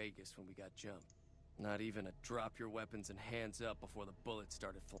in New Vegas when we got jumped. Not even a drop your weapons and hands up before the bullets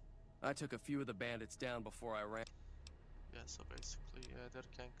started flying. I took a few of the bandits down before I ran. Yeah, so basically, they're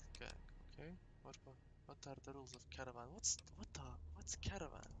gang. Okay. What are the rules of caravan? What's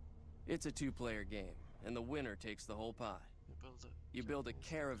caravan? It's a two-player game, and the winner takes the whole pie. You build a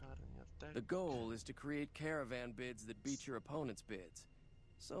caravan. The goal is to create caravan bids that beat your opponent's bids.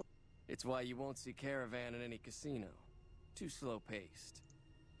 So, it's why you won't see caravan in any casino. Too slow-paced.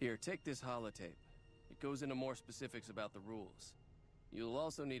 Here, take this holotape. It goes into more specifics about the rules. You'll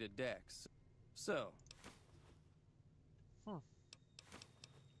also need a dex. So... Where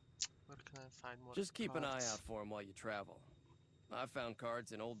can I find more just keep an eye cards? out for them while you travel. I've found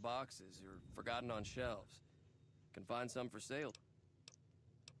cards in old boxes or forgotten on shelves. Can find some for sale.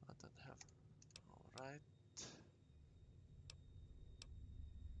 I don't have. Alright.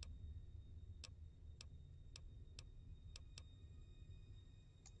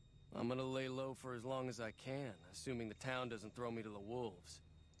 I'm gonna lay low for as long as I can, assuming the town doesn't throw me to the wolves.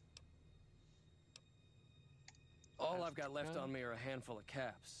 All I've got left on me are a handful of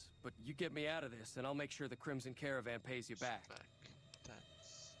caps, but you get me out of this and I'll make sure the Crimson Caravan pays you back.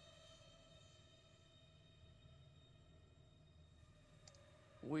 Thanks.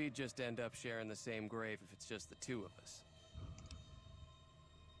 We just end up sharing the same grave if it's just the two of us.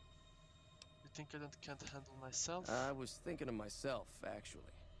 You think I can't handle myself? I was thinking of myself, actually.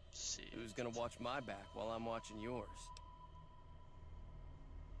 See. Who's gonna watch my back while I'm watching yours?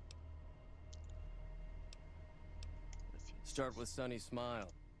 Start with Sunny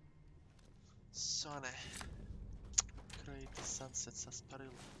Smile. Sonne. Create the sunset sarsaparilla.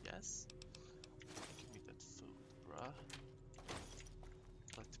 Yes? Give me that food, bruh.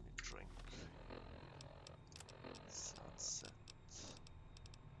 Let me drink. Sunset.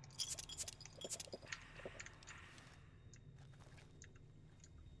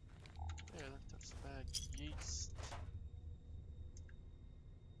 Yeah, there's bag yeast.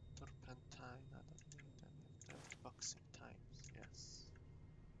 Turpentine. I don't need any of that. Boxing times. Yes.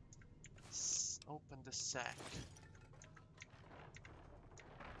 Open the sack.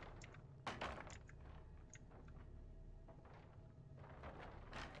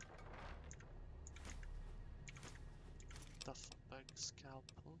 Duffel bag,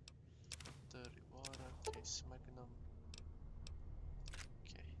 scalpel, dirty water, case magnum.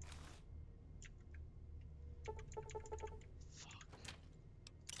 Okay.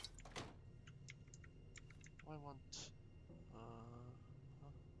 Fuck. I want...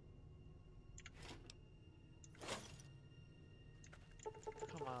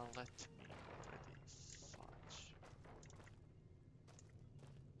 come on, let me already. Fudge.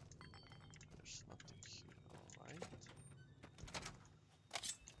 There's nothing here, alright.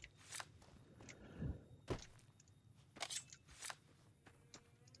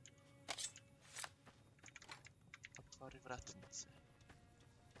 Otwary wratnicy.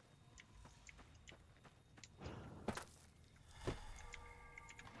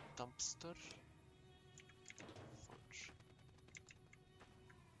 Dumpster. Forge.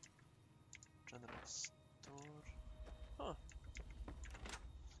 General store. Huh.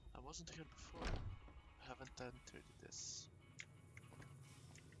 I wasn't here before. I haven't entered this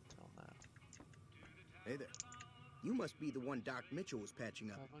till now. Hey there. You must be the one Doc Mitchell was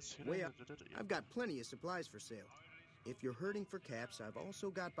patching up. I was here Way in up. the I've got plenty of supplies for sale. If you're hurting for caps, I've also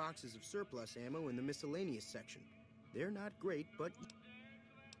got boxes of surplus ammo in the miscellaneous section. They're not great, but...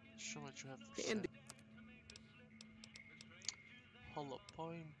 Show what you have for And sale. Hollow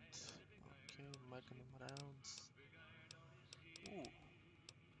point. Okay, magnum rounds. Ooh.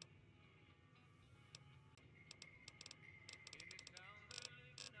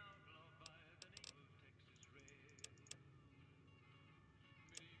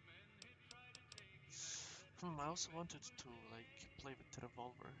 I also wanted to like play with the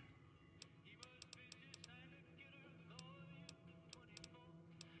revolver.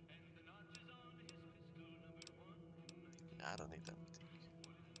 Yeah, I don't need anything.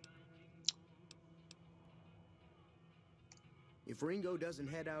 if Ringo doesn't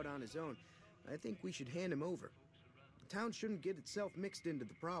head out on his own, I think we should hand him over. The town shouldn't get itself mixed into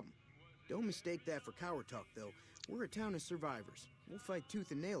the problem. Don't mistake that for coward talk, though. We're a town of survivors. We'll fight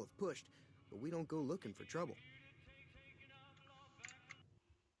tooth and nail if pushed, but we don't go looking for trouble.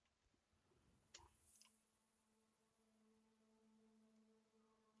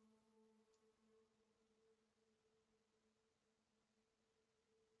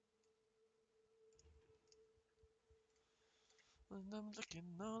 And I'm looking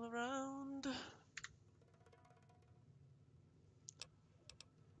all around.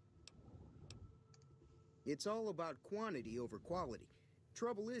 It's all about quantity over quality.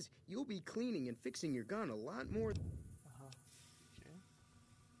 Trouble is, you'll be cleaning and fixing your gun a lot more. Okay.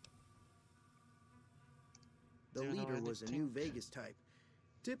 The Do you know leader was a anything? new Vegas type.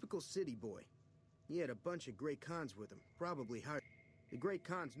 Typical city boy. He had a bunch of Great Khans with him, probably hired. The Great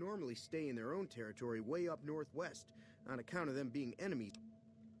Khans normally stay in their own territory way up northwest, on account of them being enemies.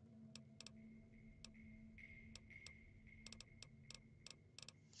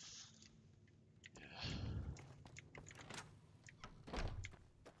 Yeah.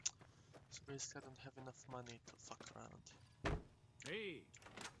 So basically I don't have enough money to fuck around. Hey,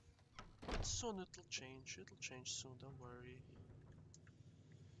 But soon it'll change soon, don't worry.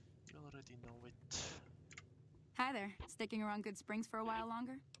 You already know it. Hi there. Sticking around Good Springs for a while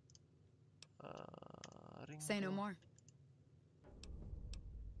longer? Say no Ringo. more.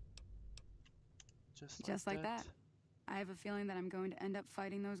 Just like that. I have a feeling that I'm going to end up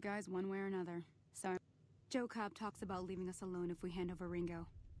fighting those guys one way or another. So Joe Cobb talks about leaving us alone if we hand over Ringo.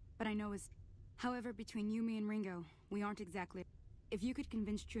 But I know however, between you, me, and Ringo, we aren't exactly... If you could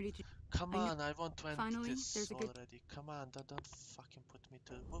convince Trudy to... Come on, I want to end Finally, this there's a good... already. Come on, don't fucking put me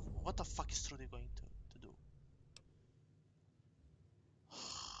to... What the fuck is Trudy going to do?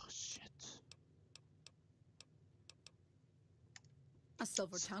 Shit. A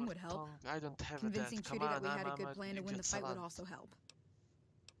silver tongue would help. I don't have Convincing that. Come Trudy on, that we had a I'm good plan to win the fight would Galant. also help.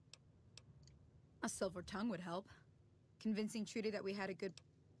 A silver tongue would help. Convincing Trudy that we had a good...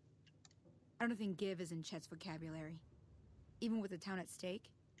 I don't think give is in Chet's vocabulary. Even with the town at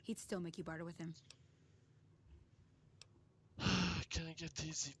stake, he'd still make you barter with him. Can I get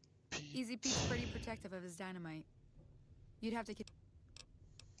Easy Pete? Easy Pete's pretty protective of his dynamite. You'd have to...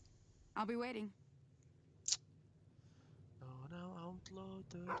 I'll be waiting. Oh, now outlaw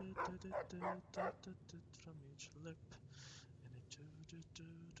from each lip. And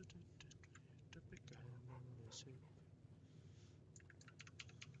it began music.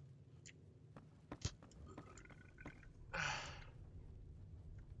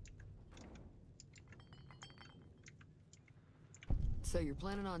 So you're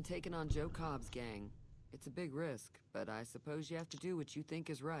planning on taking on Joe Cobb's gang. It's a big risk, but I suppose you have to do what you think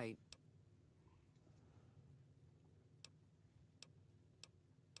is right.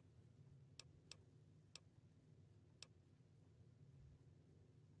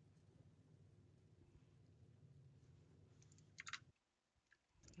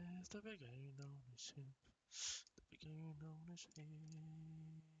 As the beginning known as him. The beginning known as him.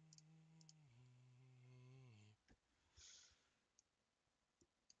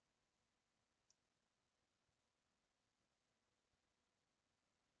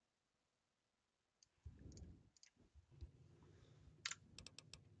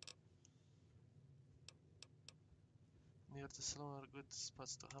 near the saloon are good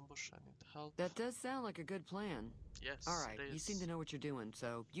spots to ambush. I need help. That does sound like a good plan. Yes, Alright, it you is. seem to know what you're doing,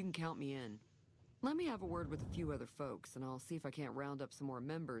 so you can count me in. Let me have a word with a few other folks, and I'll see if I can't round up some more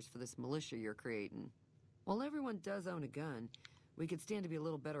members for this militia you're creating. While everyone does own a gun, we could stand to be a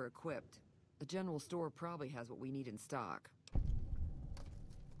little better equipped. The general store probably has what we need in stock.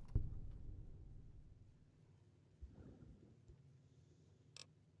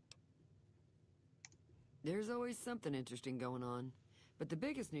 There's always something interesting going on. But the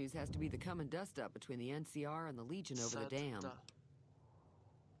biggest news has to be the coming dust-up between the NCR and the Legion over the dam.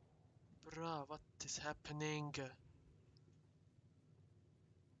 Bruh, what is happening?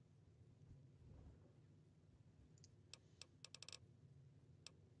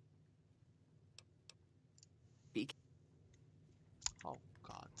 Oh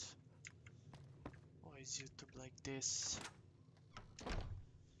god. Why is YouTube like this?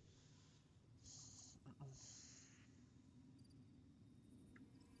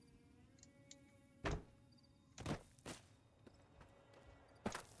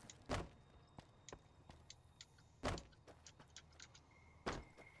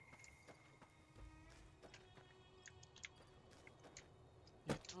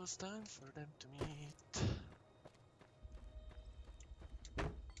 It was time for them to meet.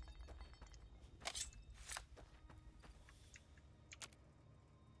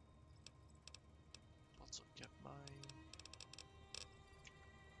 Also kept mine.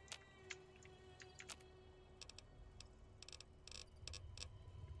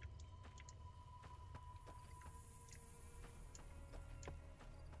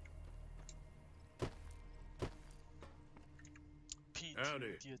 Pete, Howdy.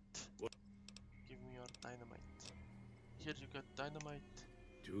 you idiot. What? Give me your dynamite. Here you got dynamite.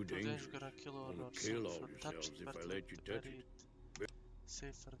 Too Too dangerous. dangerous, gonna kill all Wanna our kill all for touch yourselves if I better let you to touch bury it.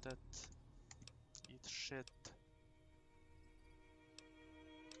 Safer that. Eat shit.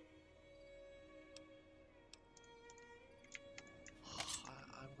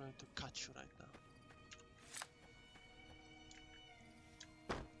 I'm going to cut you right now.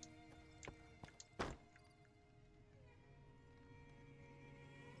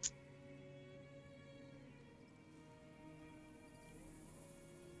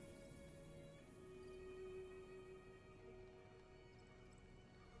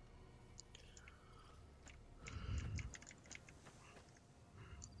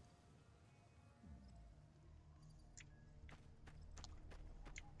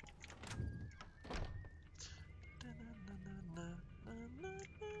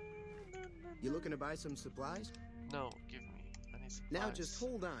 You looking to buy some supplies? No, give me. I need supplies. Now just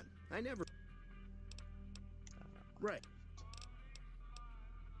hold on. I never... Right.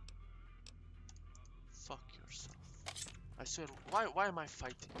 Fuck yourself. I swear, why am I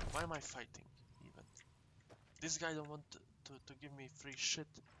fighting? Why am I fighting, even? This guy don't want to give me free shit.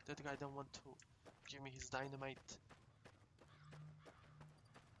 That guy don't want to give me his dynamite.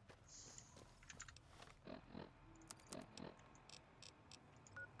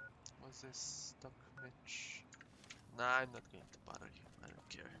 What's this? Doc Mitch. Nah, I'm not going to bother you. I don't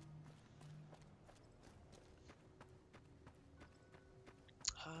care.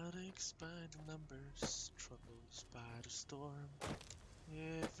 Heartaches by the numbers, troubles by the storm.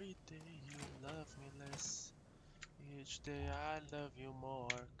 Every day you love me less. Each day I love you more.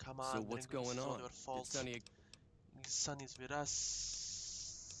 Come on, So what's Ringo, this going is all on? your Did fault. Sonny... Sonny's with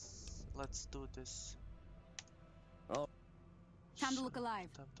us. Let's do this. Oh. Time to look alive.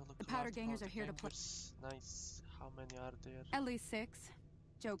 Time to look The powder alive. gangers Oh, are the here to play. gangers. Nice. How many are there? At least 6.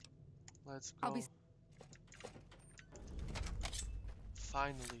 Joke. Let's I'll go. be...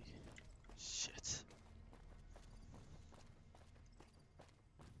 Finally. Shit.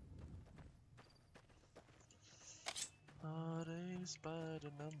 Heartaches by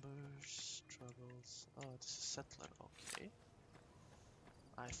the numbers, troubles. Oh, this is Settler, okay.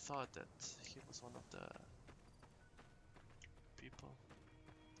 I thought that he was one of the people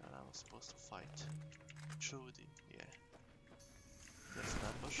that I was supposed to fight. Trudy, yeah. There's an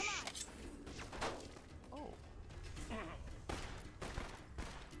ambush. Oh.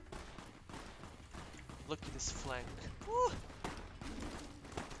 Look at this flank. Woo!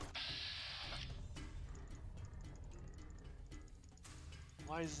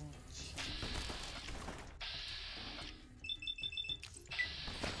 Why isn't he...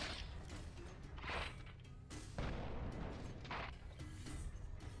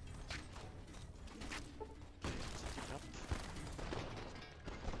 Up.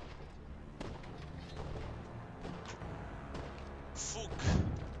 Fuck!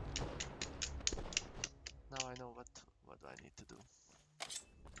 Now I know what do I need to do.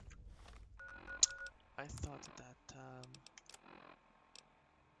 I thought that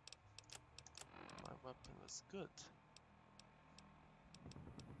weapon was good.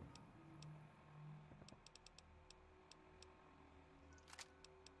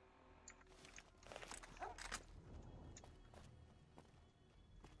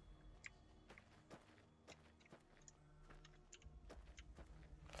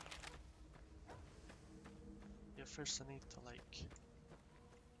 Yeah, first I need to like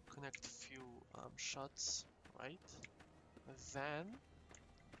connect a few shots, right? Then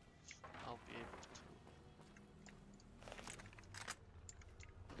I'll be able to.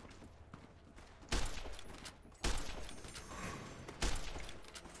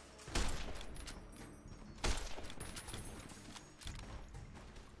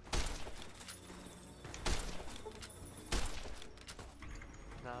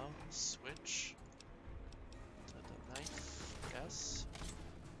 Now switch to the knife. Yes,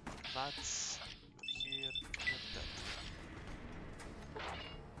 that's here. You're dead.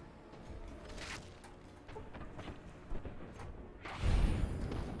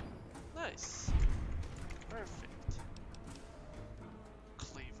 Nice. Perfect.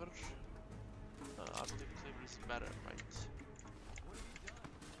 Cleaver. I believe cleaver is better, right?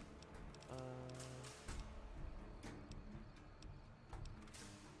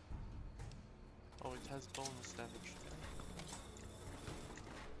 Oh, it has bonus damage.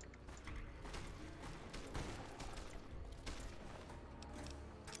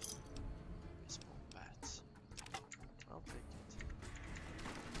 Baseball bat. I'll take it.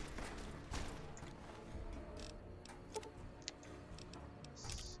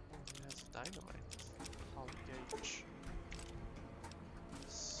 This only has dynamite. How gauge?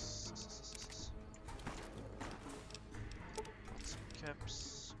 Some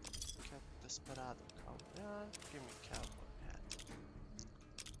caps. Cap Desperado count. Yeah, give me cowboy hat.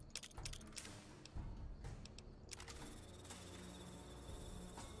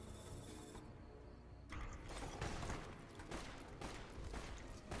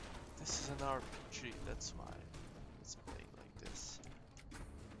 This is an RPG, that's why it's playing like this.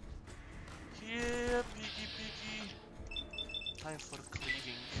 Yeah, piggy piggy. Time for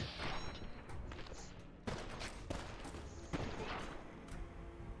cleaving.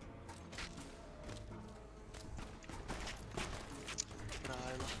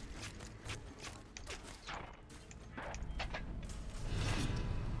 Bryla.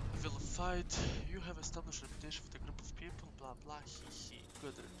 Vilified. You have established a reputation with a group of people, blah blah, hee hee.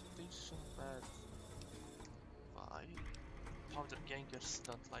 Good reputation, bad. Why? Powder gangers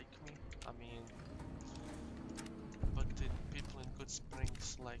don't like me. I mean, but the people in Good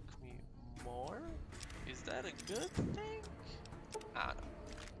Springs like me more? Is that a good thing? I don't know.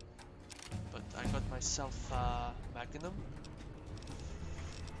 But I got myself a Magnum.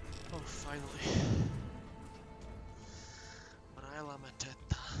 Oh, finally. Bryla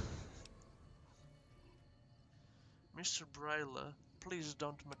Mateta. Mr. Bryla, please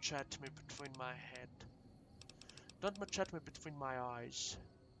don't machete me between my head. Don't machete me between my eyes.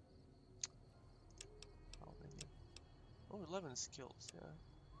 How many? Oh, 11 skills, yeah.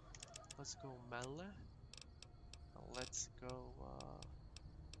 Let's go melee. Let's go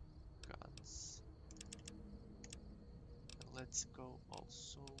guns. And let's go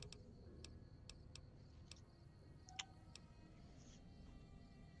also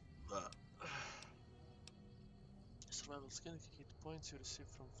survival skill. If you hit points you receive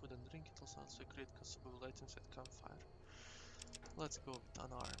from food and drink, it also create consumable items at campfire. Let's go with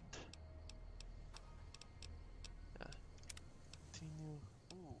unarmed. Yeah. Continue.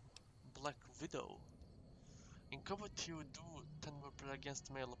 Ooh, Black Widow. In combat you do 10 more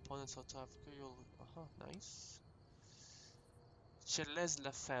against male opponents out of you'll nice. Charles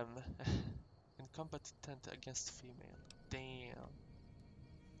la femme. In combat 10 against female. Damn.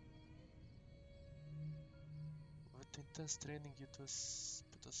 With intense training you put a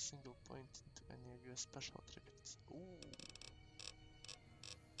single point into any of your special attributes. Ooh.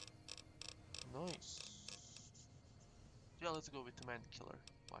 Nice. Yeah, let's go with the man killer.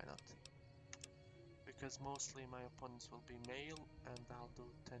 Why not? Because mostly my opponents will be male and I'll do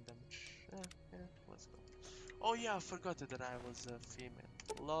 10 damage. Yeah, let's go. Oh yeah, I forgot that I was a female.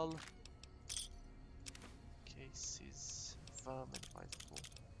 Lol. Cases. Vermin rifle.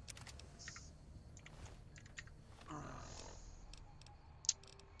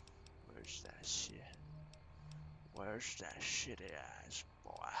 Where's that shit? Where's that shitty ass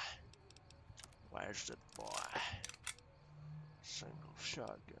boy? Where's the boy? Single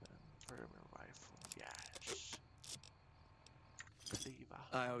shotgun. Vermin rifle. Yes. Cleaver.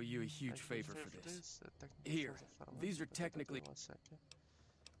 I owe you a huge favor for this. Here, these are technically... One second.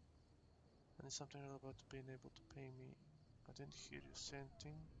 And it's something about being able to pay me. I didn't hear you say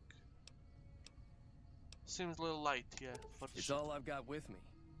anything. Seems a little light, yeah, for It's sure. all I've got with me.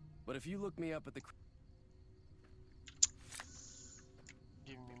 But if you look me up at the...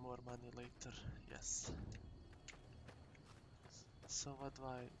 Give me more money later, yes. So what do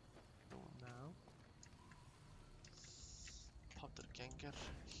I do now? Powder Ganger,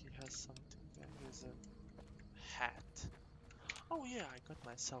 he has something there, he has a hat. Oh yeah, I got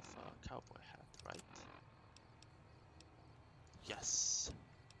myself a cowboy hat, right? Yes.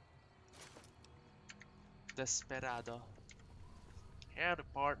 Desperado. Howdy,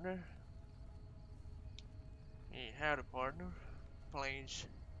 partner. Hey, howdy, partner. Please.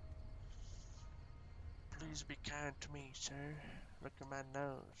 Please be kind to me, sir. Look at my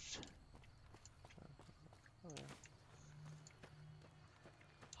nose. Oh yeah.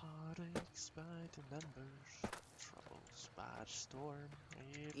 Heartaches by the numbers. Troubles by the storm.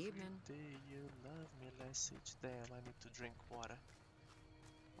 Every Evening. day you love me less each damn. I need to drink water.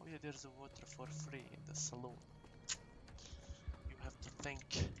 Oh yeah, there's a water for free in the saloon. You have to thank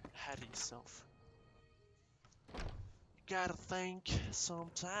Harry yourself. You gotta think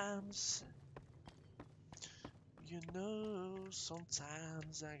sometimes. You know,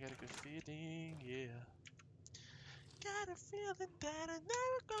 sometimes I got a good feeling, yeah. Got a feeling that I'm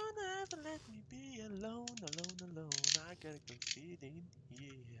never gonna ever let me be alone, alone, alone. I got a good feeling,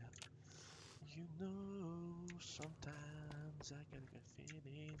 yeah. You know, sometimes I got a good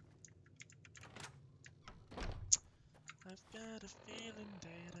feeling. I've got a feeling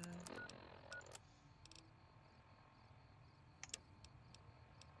that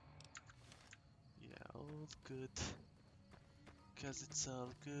yeah, all good. Cause it's all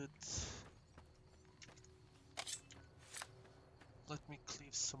good. Let me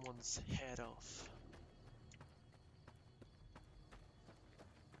cleave someone's head off.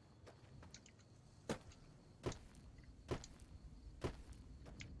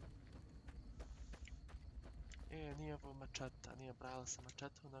 Nije ovo mačeta, nije brajala sa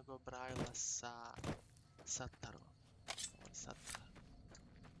mačetom, nego brajala sa satarom. Ovo je satar.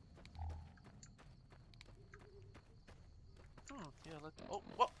 Yeah, oh,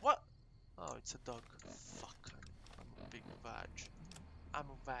 what? Oh, it's a dog. Fuck, I'm a big vag. I'm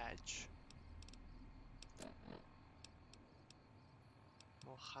a vag.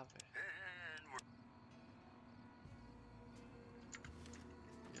 Mojave.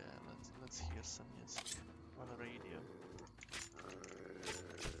 Yeah, let's hear some music on the radio.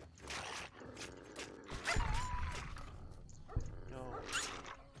 Yo.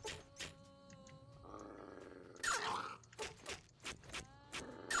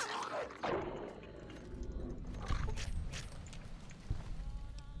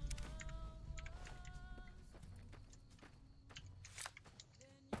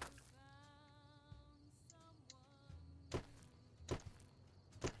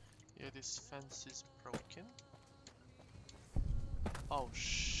 Yeah, this fence is broken. Oh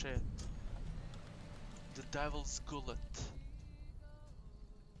shit. The Devil's Gullet.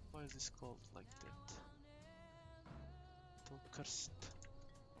 Why is this called like that? The cursed.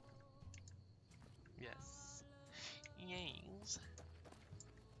 Yes. Yes.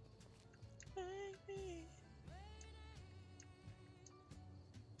 Baby.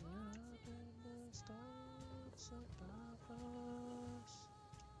 The stars above us.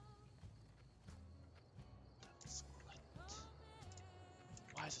 Devil's Gullet.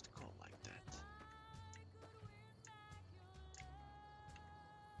 Why is it called like that?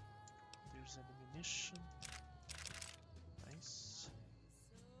 There's an ammunition. Nice.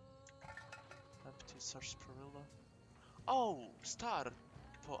 Empty sarsaparilla. Oh, star.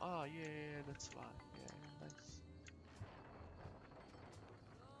 Yeah, that's why. Yeah, nice.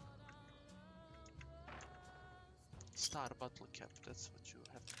 Star bottle cap. That's what you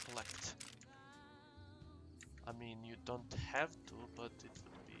have to collect. I mean, you don't have to, but it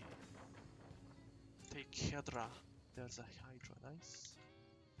would be. Take Hydra. There's a Hydra. Nice.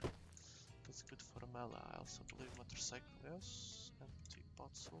 That's good for melee. I also believe motorcycle. Yes. Empty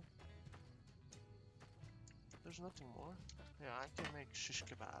bottle. There's nothing more. Yeah, I can make shish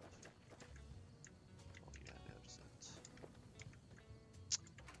kebab. Oh yeah, there's it.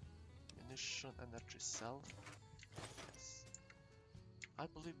 Munition, energy cell. Yes. I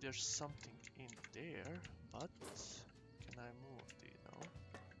believe there's something in there, but can I move? Do you know?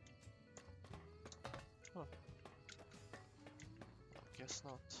 Huh. I guess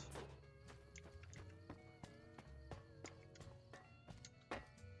not.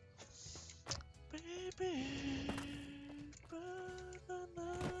 Baby,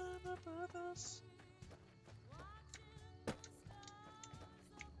 banana brothers.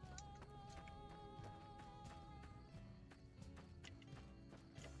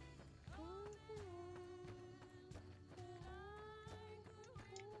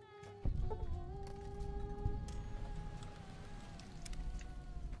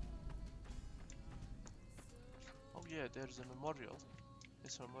 yeah, there's a memorial.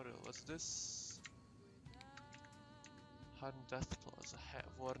 This memorial, what's this? Hidden death clause,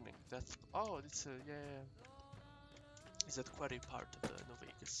 warning, death. Oh, it's a, yeah. Is that quarry part of the New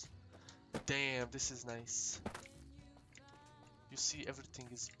Vegas? Damn, this is nice. You see, everything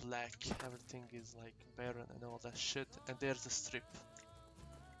is black, everything is like barren and all that shit. And there's the strip,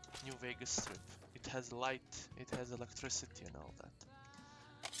 New Vegas strip. It has light, it has electricity and all that.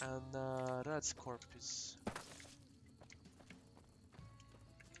 And Red's corp is...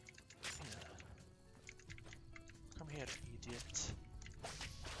 yeah. Come here, idiot.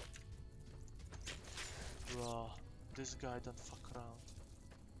 Bro, this guy don't fuck around.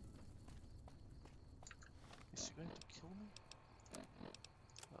 Is he going to kill me?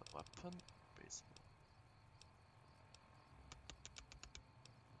 Weapon, baseball.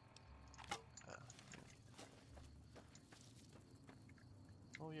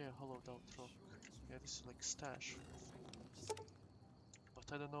 Oh yeah, hollowed out rock. Yeah, this is like stash.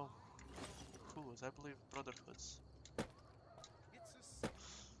 But I don't know whose. I believe Brotherhood's.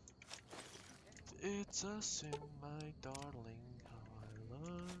 It's a sin, my darling, how I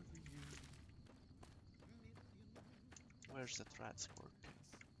love you. Where's that rat scorpion?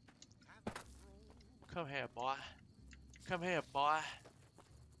 Come here, boy. Come here, boy.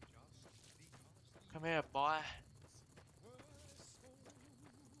 Come here, boy.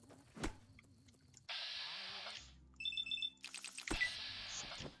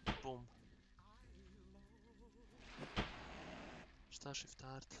 Boom. Star shift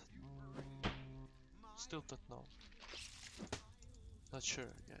art. Still don't know. Not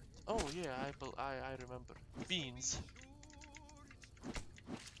sure yet. Oh yeah, I remember. Beans.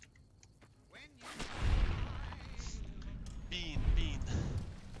 Bean.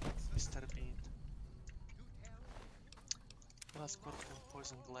 Mr. Bean. Last scorpion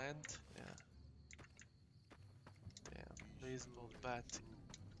poison gland. Yeah. Damn, baseball bat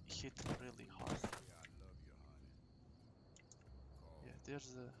hit really hard. Yeah,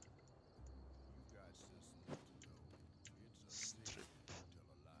 there's a strip.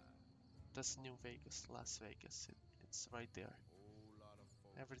 That's New Vegas, Las Vegas. It's right there.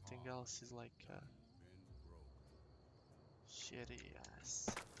 Everything else is like shitty ass.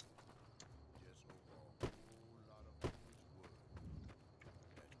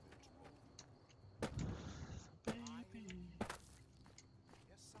 Baby.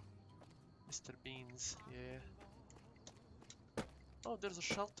 Mr. Beans, yeah. Oh, there's a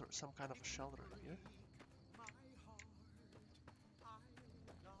shelter, some kind of a shelter here.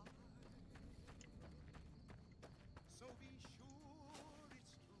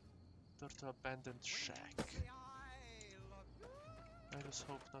 To abandoned shack. I just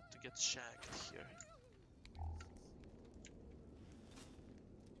hope not to get shagged here.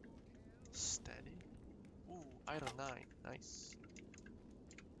 Steady. Ooh, iron 9, nice.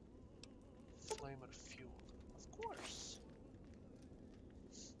 Flamer fuel, of course.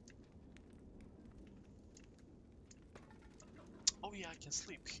 Oh yeah, I can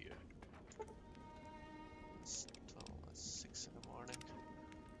sleep here. It's 6 in the morning.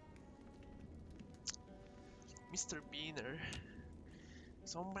 Mr. Beaner.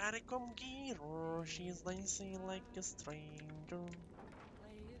 Somebody come get her. She's dancing like a stranger.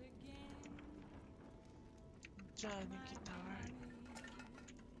 Johnny guitar.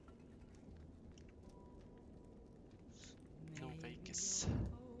 No Vegas.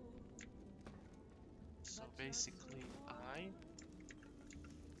 So basically, I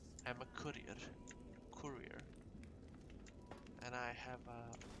am a courier, and I have a,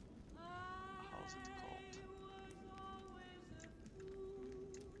 how's it called?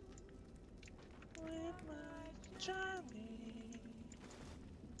 With my Johnny.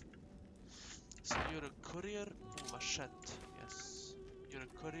 So you're a courier, machete, yes. You're a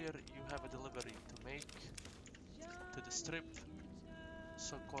courier, you have a delivery to make to the strip,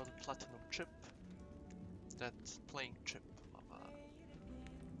 so-called platinum chip, that playing chip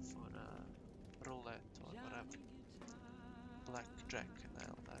for roulette or whatever, blackjack and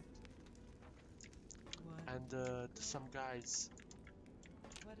all that. And some guys,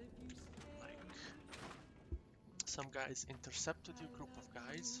 like, some guys intercepted you, group of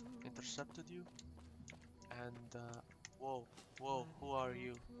guys intercepted you, and whoa, who are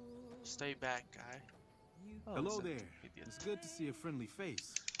you? Stay back, guy. Oh, hello there. Idiot. It's good to see a friendly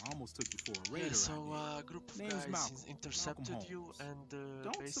face. I almost took you for a raider. Yeah, so a group of guys intercepted you and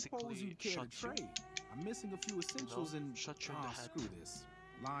don't basically suppose you'd care shot to trade. I'm missing a few essentials and shot you in the head. Screw this.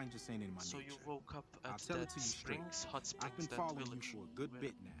 Lying just ain't in my so nature. You woke up I'll at tell that it to you springs, straight. hot springs, I've been that following village, you for a good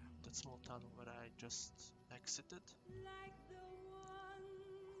bit now. that small town where I just exited.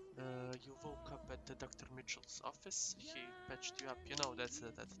 you woke up at the Dr. Mitchell's office. He patched you up. You know, that's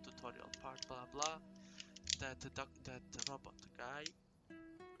the tutorial part, blah blah. That robot guy,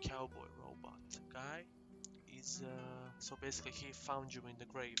 cowboy robot guy, is so basically he found you in the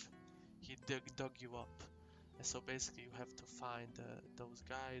grave. He dug you up. And so basically you have to find those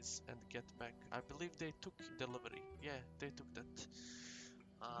guys and get back. I believe they took delivery. Yeah, they took that.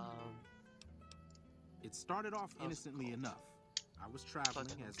 It started off innocently enough. I was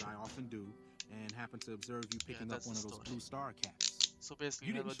traveling, as I often do, and happened to observe you picking up one of those blue star caps. So basically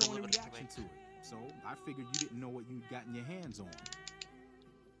you you didn't show any reaction to it, so I figured you didn't know what you'd gotten your hands on.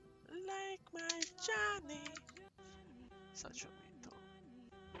 Like my Johnny. Such a mito.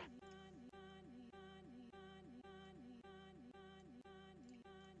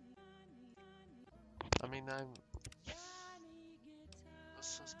 I mean, what's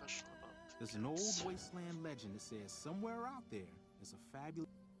so special about There's an old wasteland legend that says somewhere out there is a fabulous...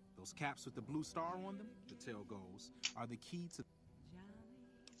 Those caps with the blue star on them, the tale goes, are the key to...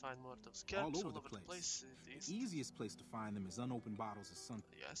 Find more of those caps all over the place. The easiest place to find them is unopened bottles of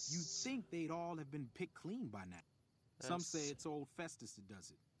something. Yes. You'd think they'd all have been picked clean by now. Yes. Some say it's old Festus that does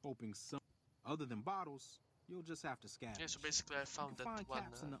it, hoping some... Other than bottles, you'll just have to scavenge. Yeah, so basically I found that find one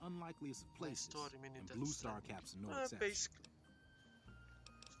caps in the unlikeliest of places, and that blue star caps are no exception. Basically.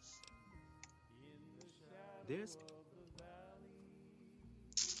 There's...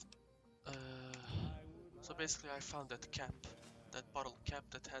 So basically I found that cap, that bottle cap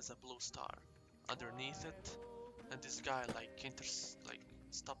that has a blue star underneath it, and this guy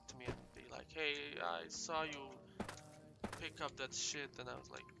stopped me and be like, hey, I saw you pick up that shit, and I was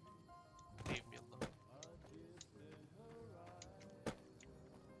like, leave me alone.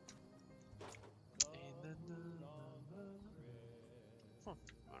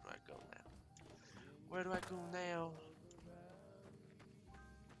 Where do I go now? Where do I go now?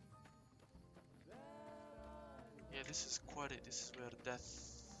 Yeah, this is Quarry. This is where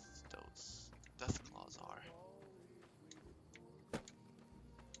those death claws are.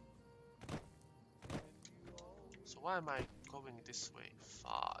 So why am I going this way?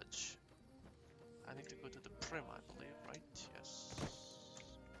 Fudge. I need to go to the Prim, I believe, right? Yes.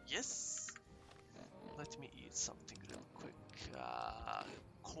 Yes! Let me eat something real quick.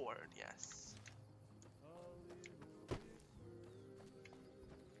 Corn, yes.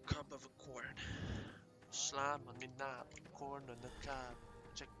 Cup of corn. Slam on me knob, corn on the cob,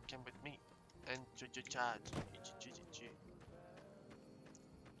 chicken with meat, and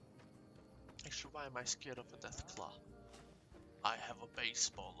Actually, why am I scared of a death claw? I have a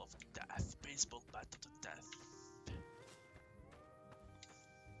baseball of death, baseball bat of death.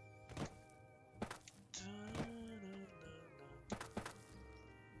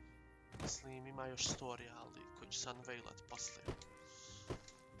 Snimaju storijali koji će se unveilat poslije.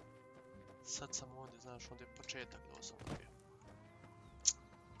 Sad sam ovdje, znaš, ovdje je početak doslovno bio.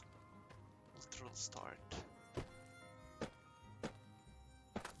 Literal start.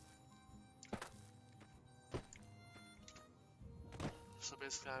 So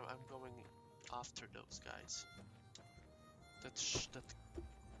basically I'm going after those guys.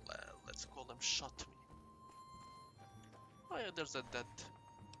 Let's call them shot me. Oh yeah, there's that dead.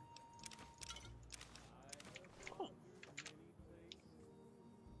 Oh.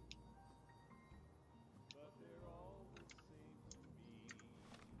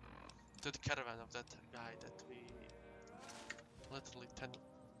 To the caravan of that guy that we literally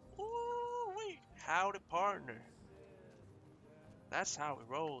Ooh wait, howdy partner. That's how we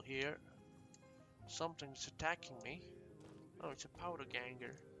roll here. Something's attacking me. Oh, it's a powder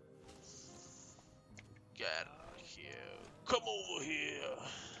ganger. Get out of here. Come over here.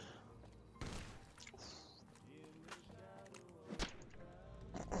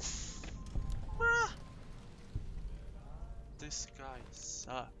 Ah. This guy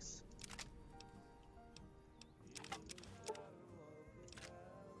sucks.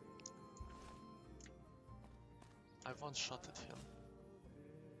 I one-shotted him.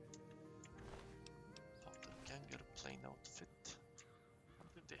 Powder ganger, plain outfit. I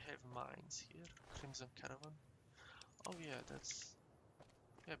believe they have mines here. Crimson caravan. Oh yeah, that's...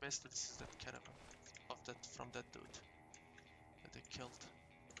 Yeah, basically this is that caravan of from that dude that they killed.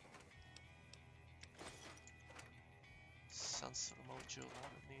 Sensor module, I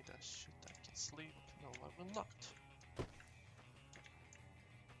don't need that shit. I can sleep. No, I will not.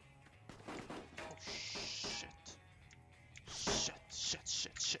 Oh shit.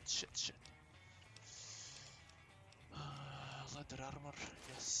 Shit. Leather armor,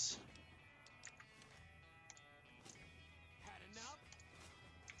 yes.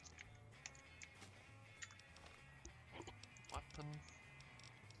 Weapon.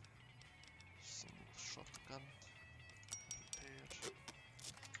 Balkan. Repair.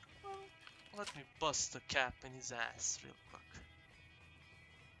 Well, let me bust the cap in his ass real quick.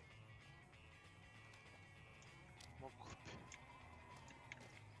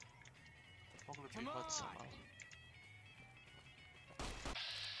 Mogli bi hod samo.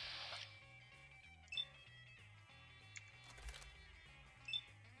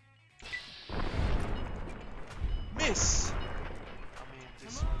 Miss! I mean,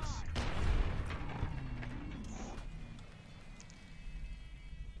 this was...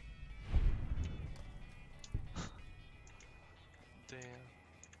 Damn.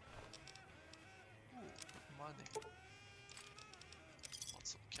 Ooh, money.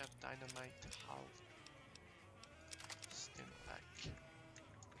 Lots of cap, dynamite, how? Stim pack.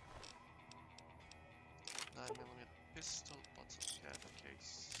 9mm pistol, lots of cap,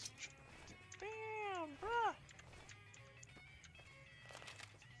 case. Damn, bruh!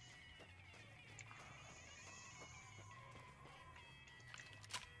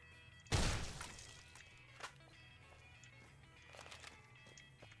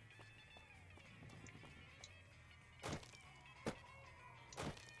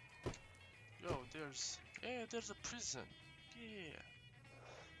 Yo, there's a prison. Yeah.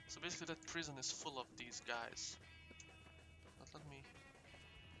 So basically that prison is full of these guys. But let me...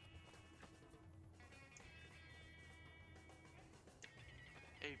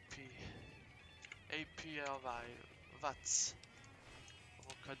 AP VATS.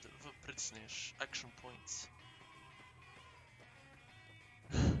 Ovo kad pricneš, action points.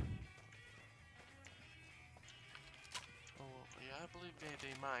 Oh, yeah, I believe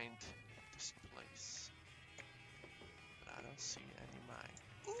they mined this place. But I don't see any mine.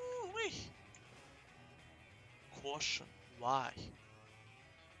 Ooh wee! Caution. Why?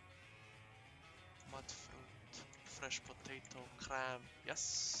 Mud fruit, fresh potato, cram.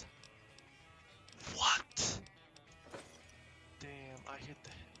 Yes. What? Damn, I hit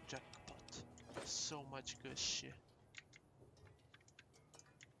the jackpot. So much good shit. Damn.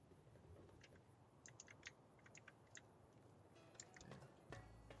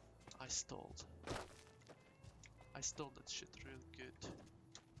 I stole that shit real good.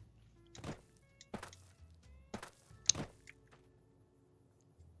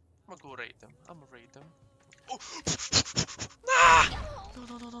 I'm gonna go raid them. Oh! Ah!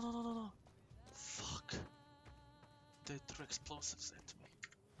 No. Fuck. They threw explosives at me.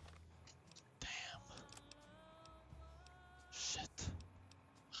 Damn. Shit.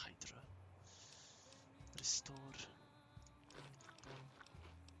 Hydra. Restore. Boom.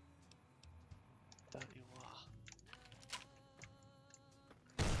 There you are.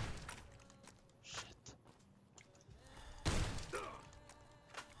 Shit.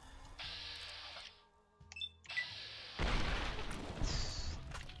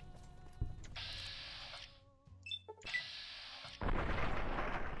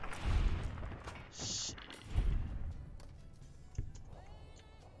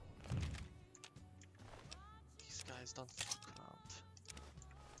 These guys don't fuck around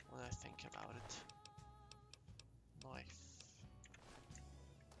when I think about it. Knife.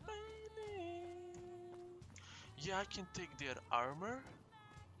 Yeah, I can take their armor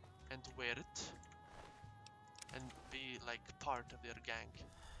and wear it and be like part of their gang.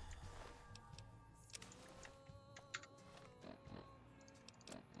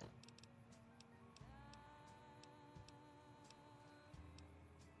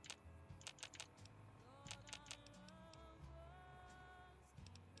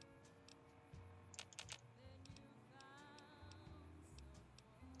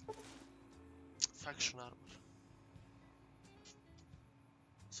 Faction armor.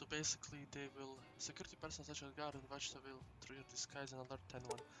 So basically they will security person such as guard and watch will through your disguise and alert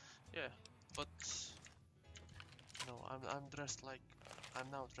 10-1. Yeah, but no, I'm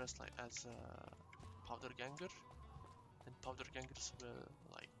now dressed like as a powder ganger, and powder gangers will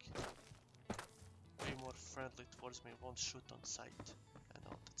like be more friendly towards me, won't shoot on sight and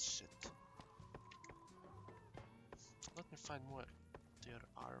all that shit. Let me find more their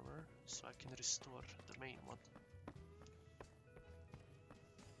armor so I can restore the main one.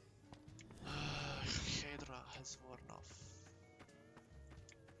 Hydra has worn off.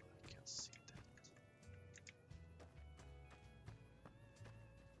 I can see that.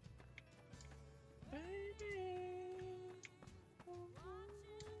 Baby.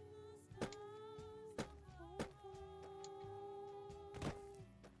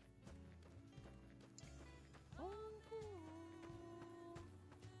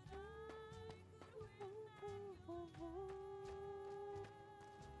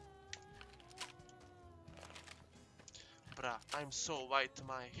 Bruh, I'm so white,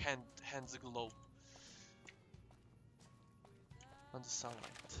 my hands glow. on the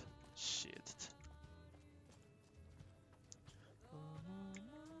sunlight. Shit.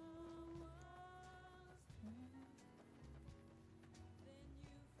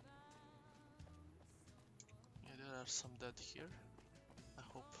 Yeah, there are some dead here. I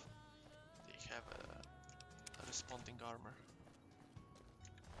hope they have a responding armor.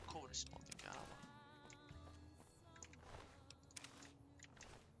 Corresponding armor.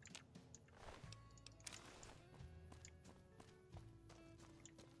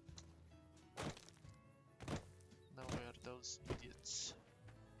 Now where are those idiots?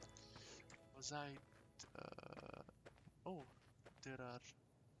 Was I... oh, there are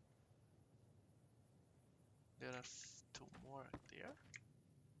two more there.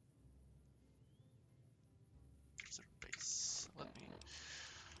 There's a base. Let me...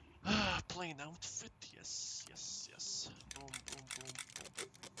 plain outfit. Yes, yes, yes. Boom, boom, boom,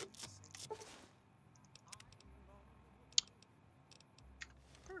 boom.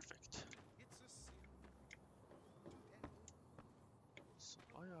 Perfect. So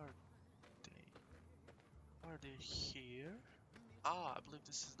why are they? Are they here? Ah, I believe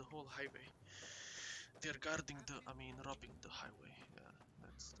this is the whole highway. They're guarding the, I mean, robbing the highway. Yeah,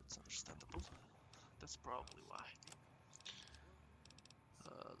 that's understandable. That's probably why.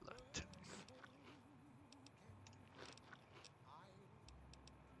 Let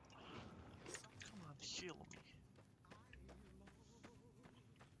come on, heal me.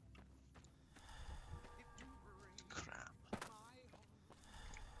 Crap.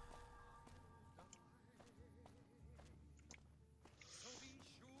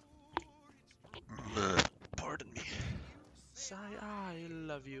 Pardon me. Sigh, I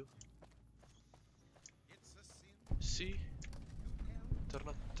love you. See? They're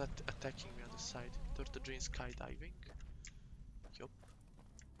not attacking me on the side. They're doing skydiving. Yup.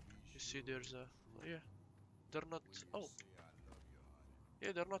 You see there's a... oh, yeah. They're not... oh.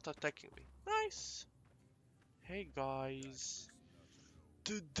 Yeah, they're not attacking me. Nice! Hey guys.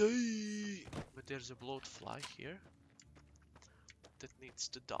 Today! But there's a bloatfly here. That needs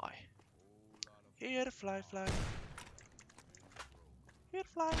to die. Here, fly, fly. Here,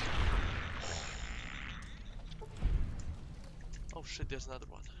 fly. Oh shit, there's another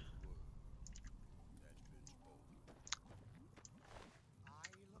one.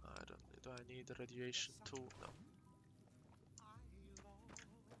 I don't know. Do I need a radiation too? No.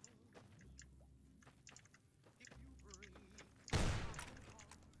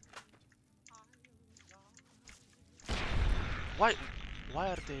 Why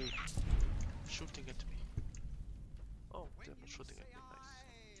are they shooting at me? Oh, they're not shooting at me. Nice.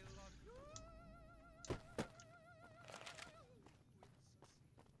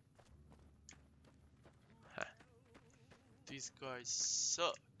 Huh. These guys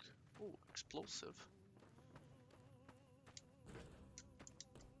suck. Oh, explosive.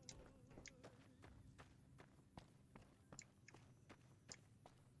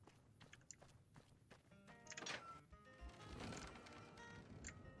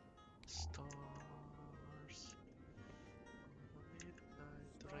 Stars.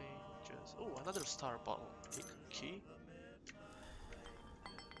 Midnight ranges. Oh, another star bottle. Big key.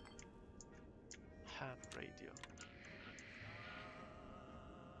 Ham radio.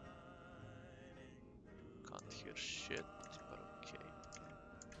 Can't hear shit, but okay.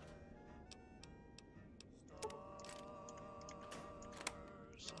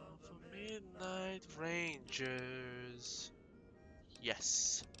 Stars of Midnight Rangers.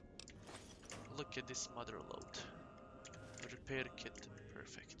 Yes. Look at this mother load. Repair kit.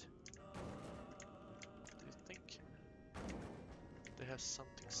 Perfect. Do you think they have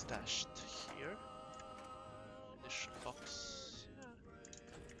something stashed here? Munition box. Yeah.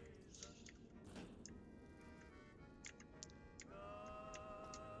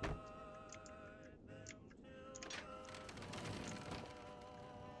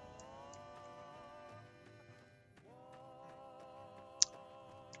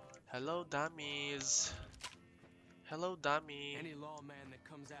 Hello, dummies. Hello, dummy. Any lawman that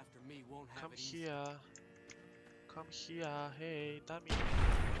comes after me won't have Come it easy. here. Come here. Hey, dummy.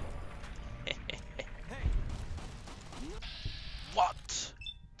 Hey! What?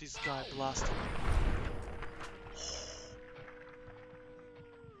 This guy blasted me.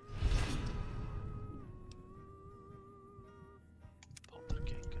 Powder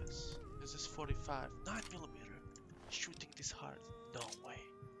Genghis. This is 45. 9mm. Shooting this hard. No way.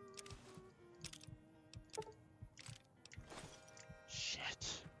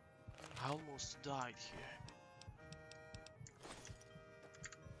 Shit. I almost died here.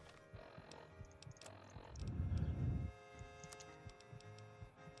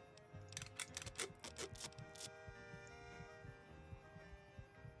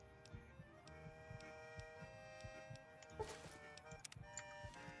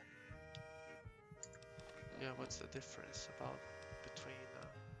 what's the difference about between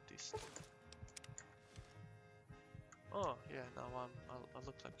these two? Oh yeah, now I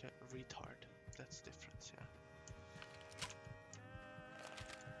look like a retard. That's the difference, yeah.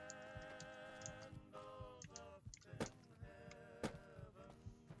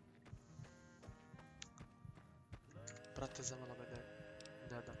 Brate, zamalo me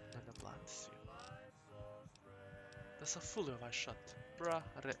ne naplati. Da sam fully ovaj shot. Bra,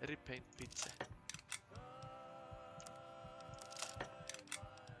 repaint pizze.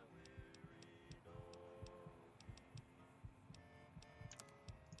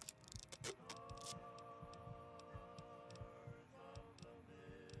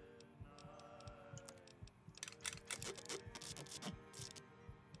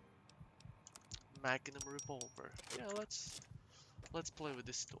 Magnum revolver. Yeah, let's play with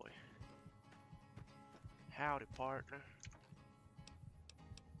this toy. Howdy, partner.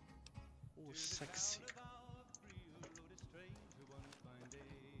 Ooh, sexy.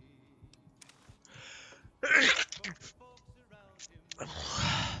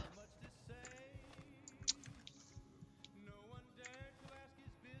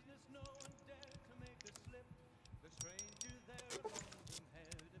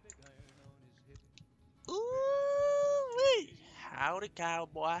 Ooh-wee! Howdy,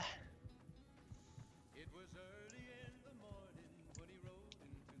 cowboy.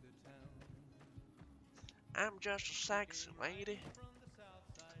 I'm just a sexy lady.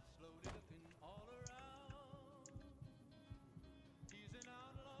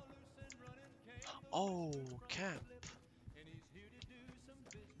 Oh, camp.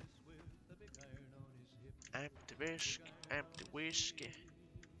 Empty whiskey.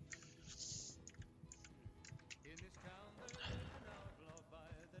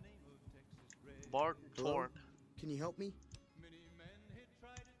 Barton Thorn. Can you help me?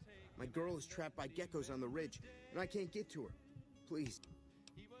 My girl is trapped by geckos on the ridge, and I can't get to her. Please.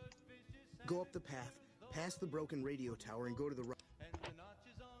 Go up the path, past the broken radio tower, and go to the right.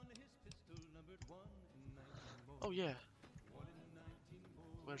 Oh yeah.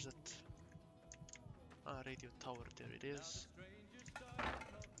 Where's it? Ah, radio tower, there it is.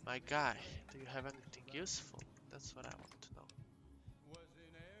 My guy, do you have anything useful? That's what I want to know.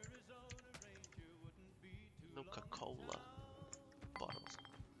 Coca-Cola bottles.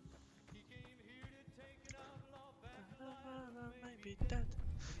 Maybe that.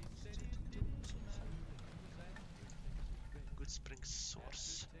 Good spring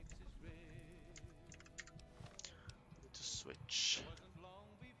source. Need to switch.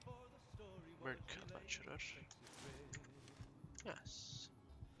 Merc adventurer. Yes.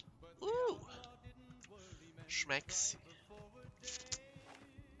 Ooh! Schmexy.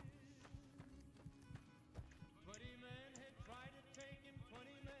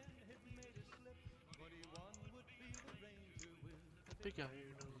 Big iron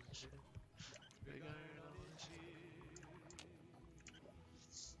on his head. Big iron on his head.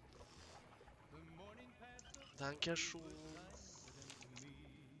 Dankeschön.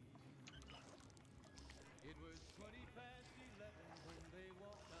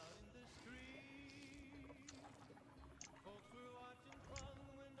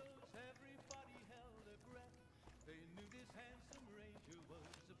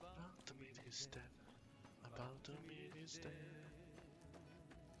 About to meet his death. About to meet his death.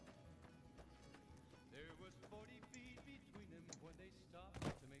 There was 40 feet between them when they stopped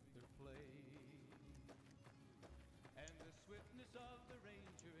to make their play. And the swiftness of the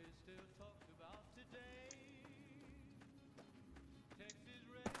Ranger is still talked about today. Texas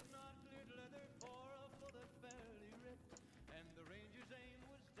red is not cleared leather for a bullet fairly ripped. And the Ranger's aim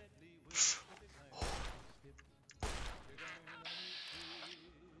was deadly with the big iron on his hip. Big iron on his hip.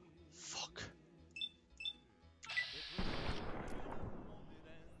 Fuck. It was molded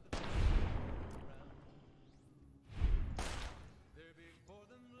and the ground. There before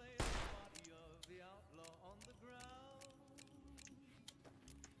them lay the body of the outlaw on the ground.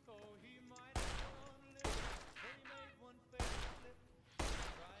 Oh, he might have gone limp, but he made one fatal slip.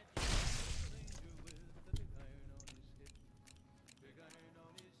 Tried to shoot the Ranger with the big iron on his hip. Big iron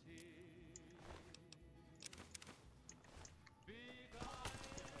on his hip. Big iron.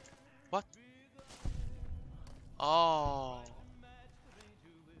 What? Oh.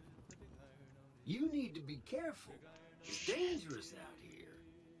 You need to be careful. It's dangerous out here.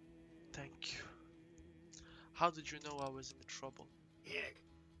 Thank you. How did you know I was in trouble? Heck,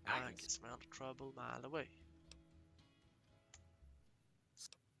 I can smell the trouble a mile away.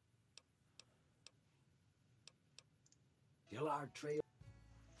 Still our trail.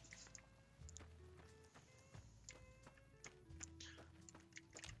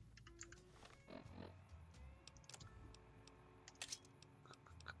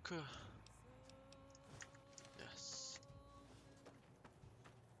 Yes.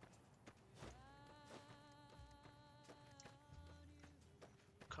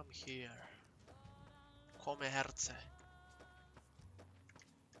 Come here. Come herze.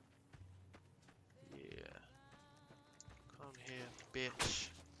 Yeah. Come here, bitch.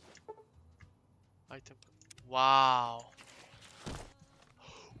 Item. Wow.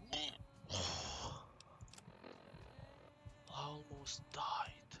 Almost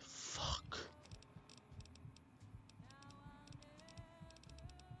died. Fuck.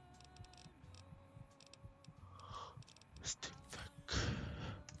 Still fuck.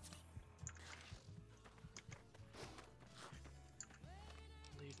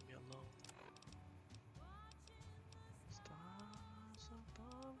 Leave me alone. Stars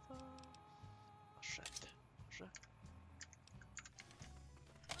above us. Oh, shit. Shit.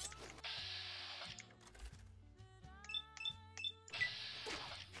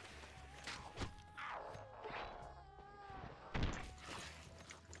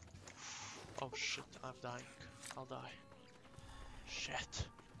 Oh shit, I'm dying. I'll die. Shit.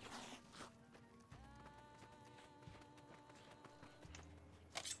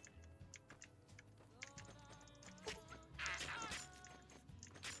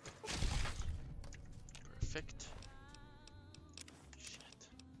 Perfect. Shit.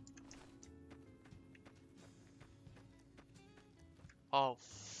 Oh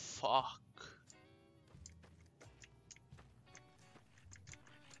fuck.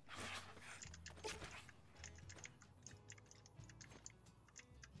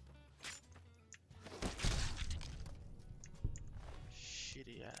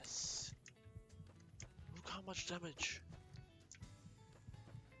 Shitty ass. Look how much damage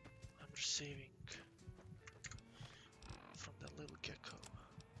I'm receiving from that little gecko.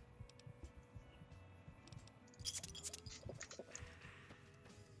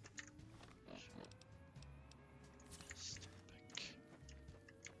 Step back.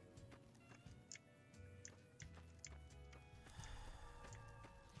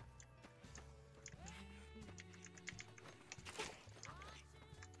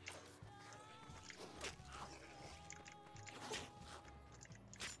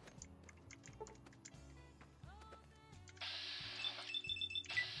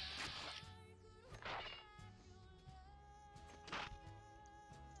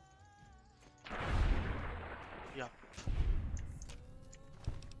 Yeah.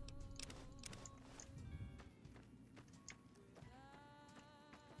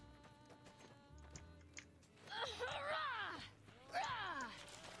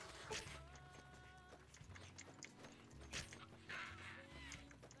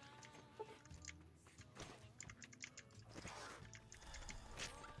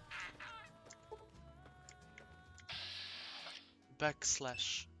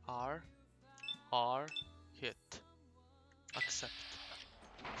 Backslash R. R. Hit. Accept.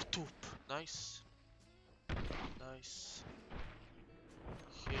 Toop. Nice. Nice.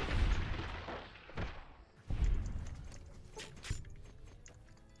 Hit.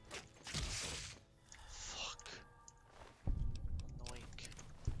 Fuck. Annoying.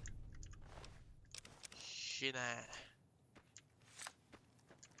 Shina.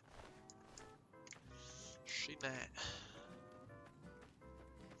 Shina.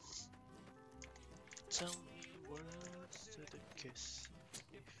 Tell me words to the kiss.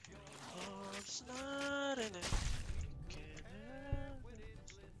 If your heart's not in it, can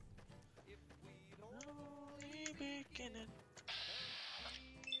only beginning.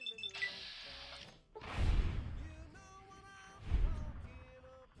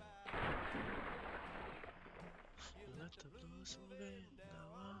 Let the blues move in, now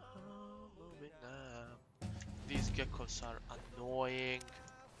I'm moving now. These geckos are annoying.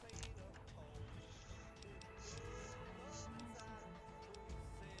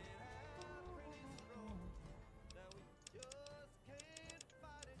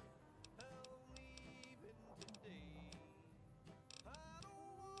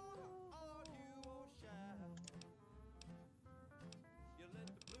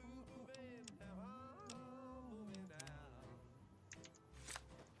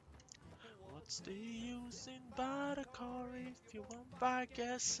 What's the use in buy a car if you won't buy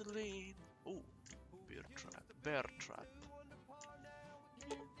gasoline? Ooh, bear trap, bear trap.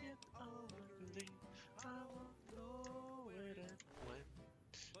 You get all I believe, I won't know where and when,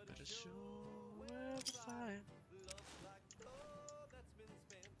 but I sure will find.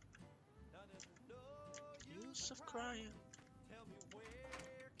 Use of crying.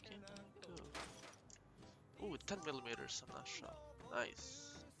 Can I go? Ooh, 10 millimeters on that shot. Nice.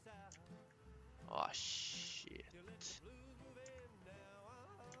 Oh shit.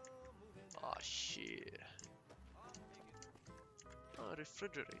 shit. Oh,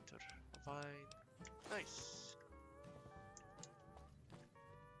 refrigerator. Fine. Nice.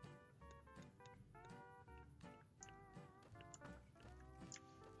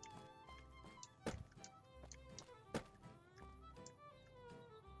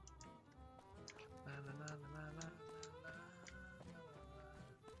 La, la, la, la, la, la, la.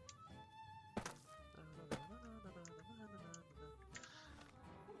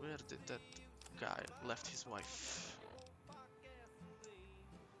 Where did that guy left his wife?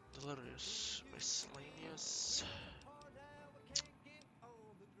 Delirious, miscellaneous.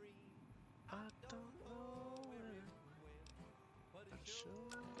 I don't know where, but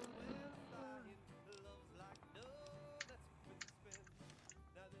sure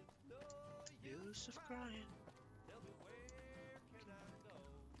use of crying.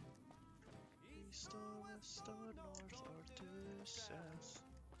 East or west or north or to south.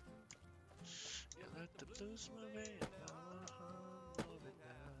 You let the blues move in, now I'm moving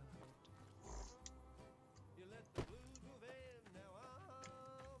out.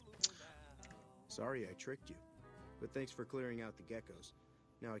 Sorry I tricked you, but thanks for clearing out the geckos.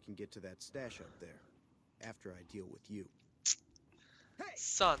 Now I can get to that stash up there, after I deal with you.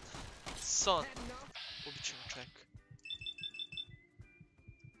 Son, ubić ćemo čovjek.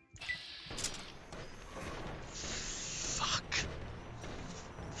 Fuck.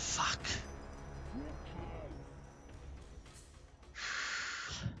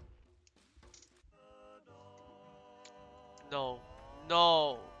 No.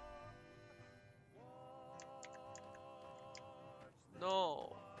 No.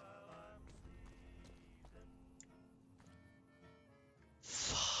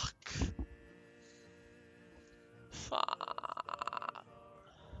 Fuck.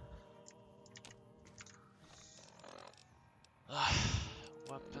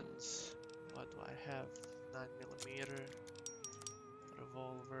 Weapons. What do I have? 9mm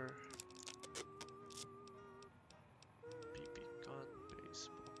revolver, BB gun,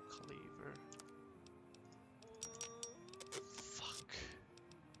 baseball cleaver. Fuck.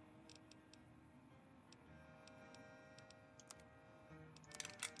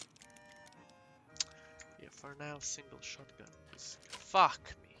 Yeah, for now, single shotgun is fuck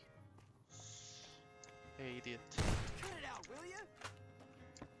me. Hey, idiot. Cut it out, will ya?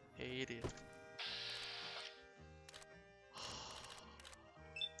 Hey, idiot.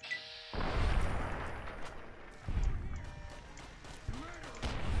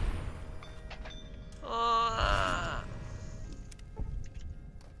 Ah.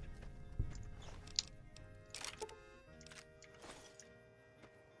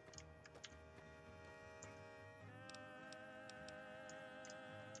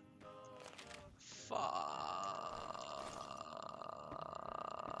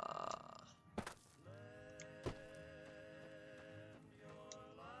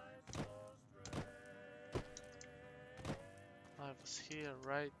 I was here,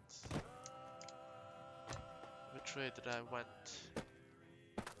 right? Which way did I went?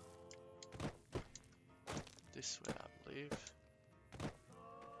 This way, I believe.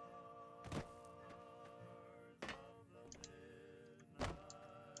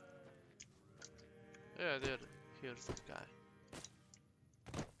 Yeah, there. Here's the guy.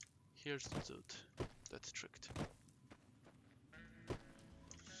 Here's the dude that tricked.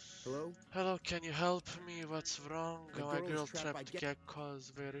 Hello? Hello, can you help me? What's wrong? My My girl girl is trapped by trapped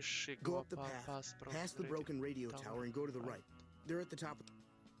geckos. Where is she? Go up the path, past the broken radio tower, and go to the right. They're at the top of...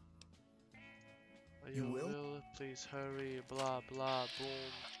 You will? Please hurry. Blah blah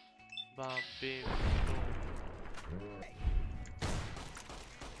boom. Bam bim boom. Hey.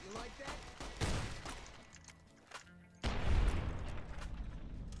 You like that?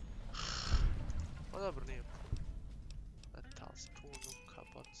 O dobro, nije. Metal spoon,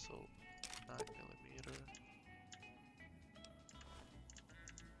 kapacu, 9mm.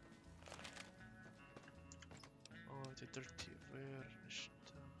 Ovdje dirty wear,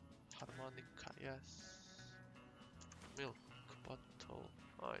 ništa. Harmonika, yes. Milk bottle.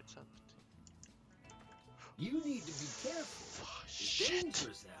 Oh, it's empty. You need to be careful. Oh, It's shit.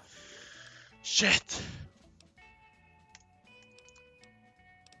 dangerous out here. Shit!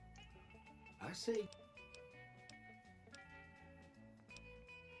 I say...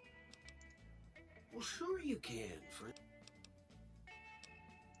 Well, sure you can, friend.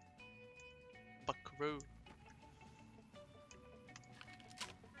 Buckaroo.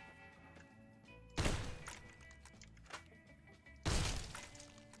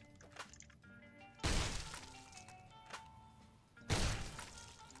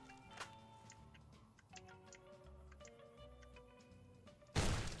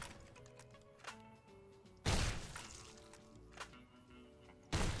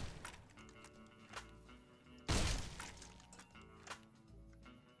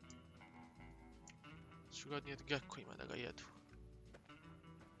 ću ga odnijeti gekovima da ga jedu.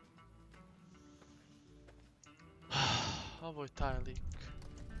 Ovo je taj lik.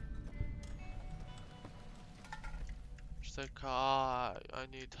 Što je kao, I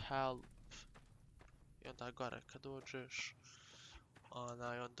need help. I onda gore kad dođeš, on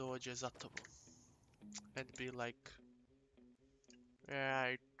dođe za tobom. And be like,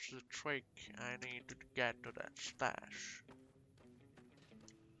 yeah, it's the trick, I need to get to that stash.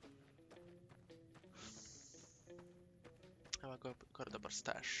 Evo gore dobar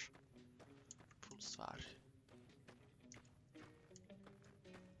stash. Pun stvari.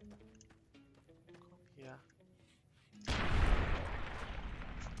 Ja.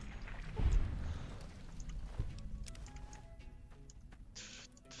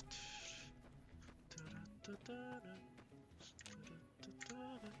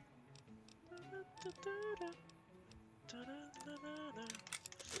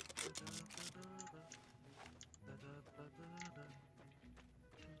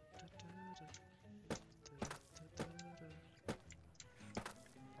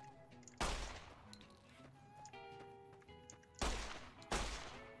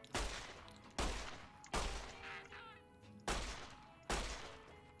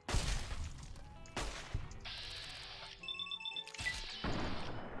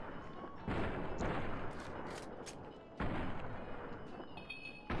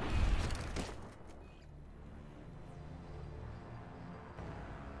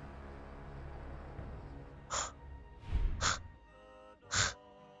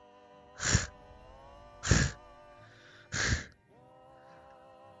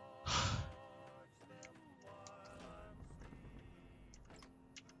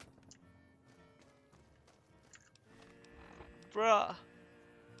 Bruh.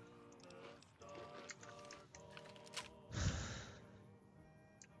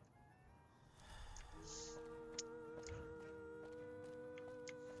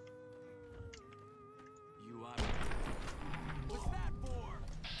 You are. What's that for?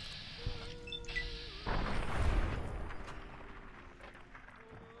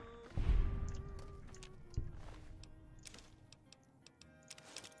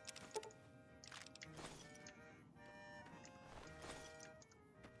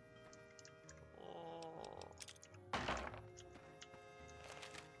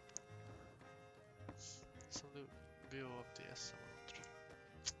 Sam bio ovdje, jesam unutra.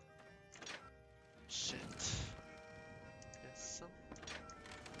 Shit. Jesam.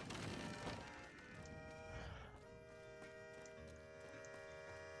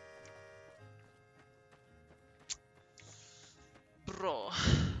 Bro.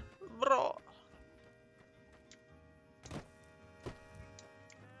 Bro.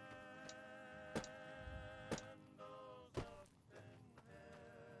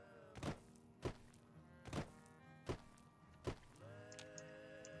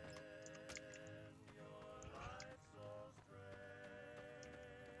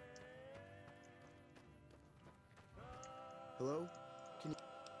 Hello? Can you...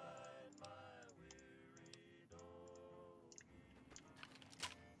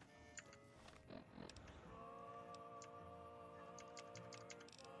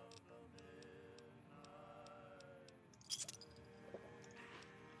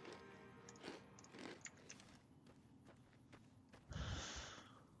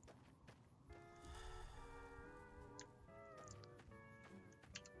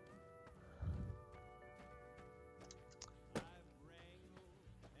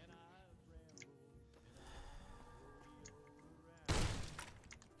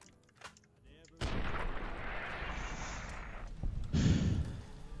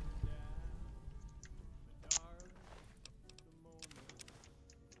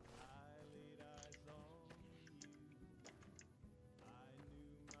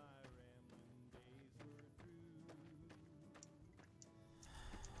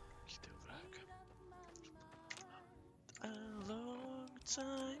 A long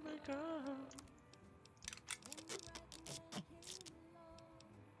time ago.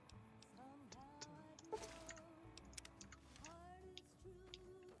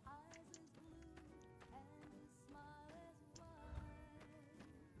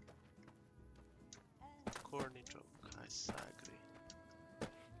 Corny joke, I agree.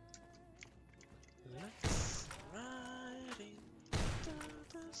 Let's ride into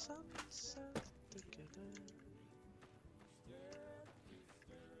the sunset together.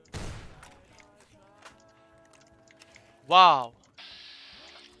 Wow!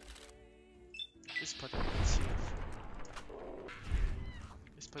 Ispade cijev.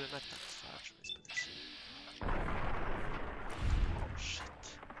 Ispade metak, stvarno ispade cijev. Oh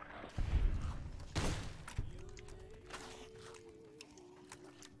shit.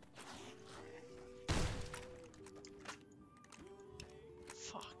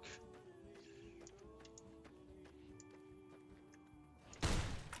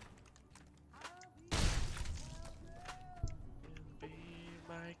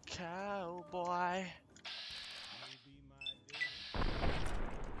 my cowboy.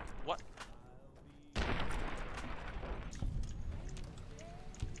 What?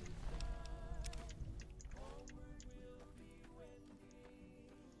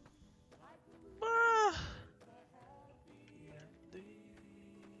 Ah.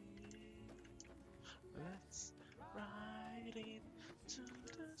 Let's ride into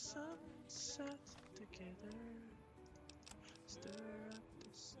the sunset together. Stir up the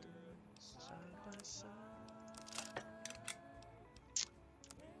steam side by side.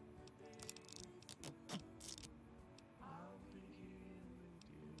 I'll be here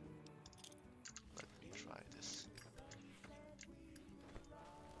with you. Let me try this.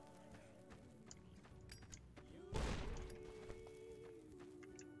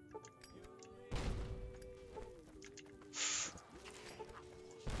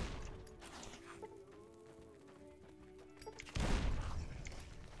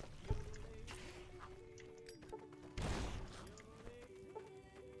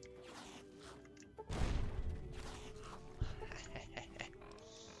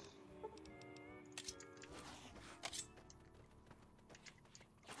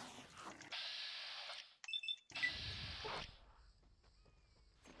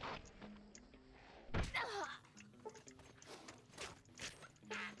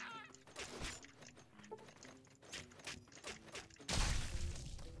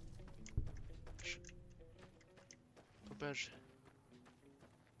 Beży.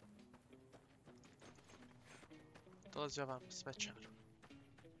 To zjawam smeciar.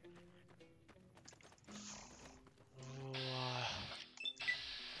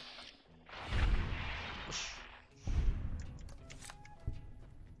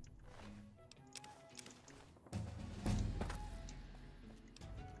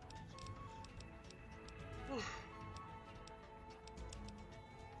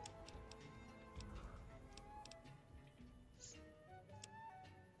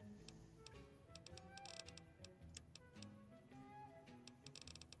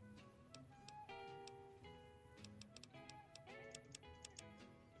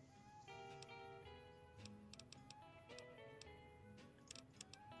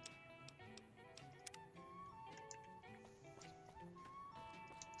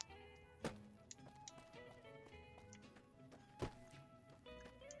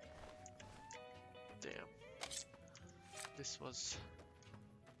 Damn. This was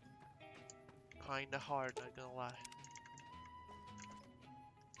kinda hard, not gonna lie.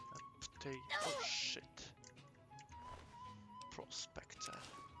 Oh shit. Prospector.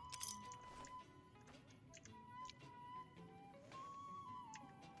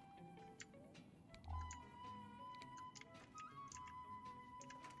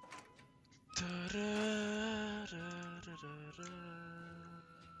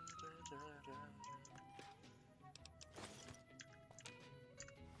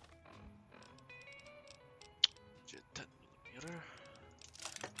 Get 10mm.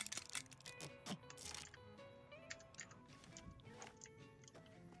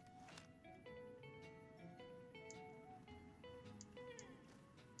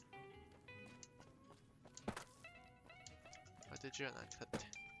 Vad är det jag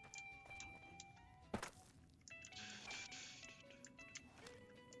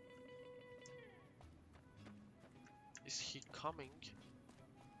Is he coming?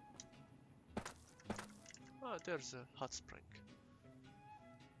 Oh, there's a hot spring.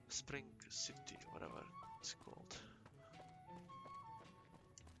 Spring City, whatever it's called.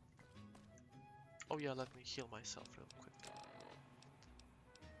 Oh yeah, let me heal myself real quick.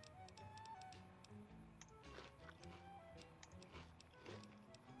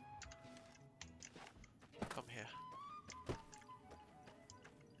 Come here.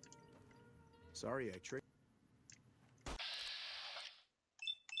 Sorry, I tricked.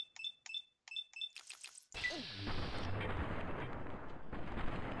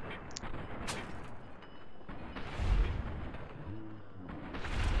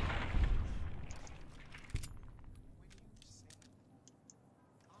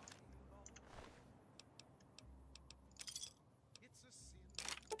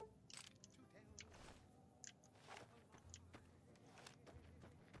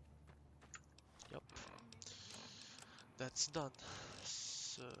 Yep. That's done.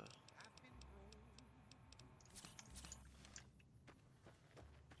 So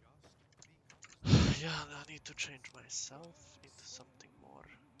yeah, I need to change myself into something more.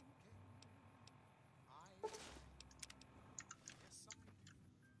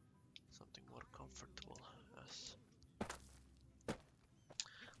 Something more comfortable. Yes.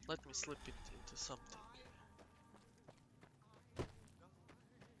 Let me slip it into something.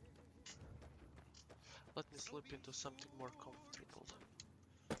 slip into something more comfortable.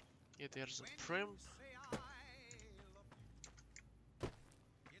 Yeah, there's a prim.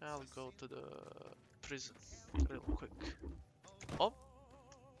 I'll go to the prison real quick. Oh!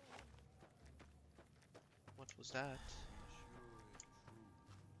 What was that?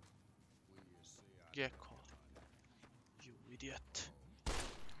 Gecko. You idiot.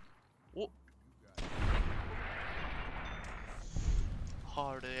 Oh!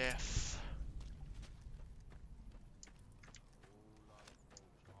 Hard F.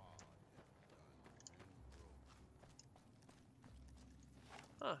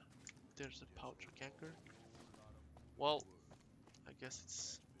 Huh. There's a pouch ganger. Well, I guess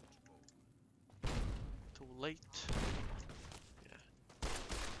it's too late. Yeah.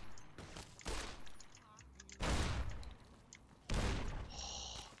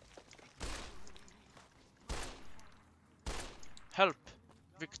 Help!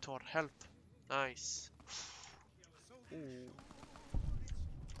 Victor, help! Nice. Ooh.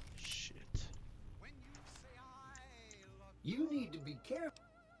 Shit. You need to be careful.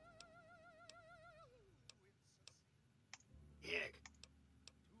 Heck.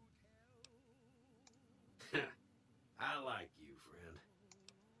 I like you, friend.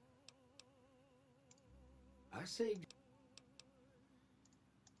 I saved.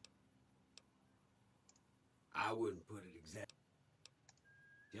 I wouldn't put it exactly.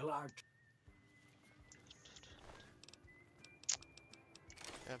 Still our.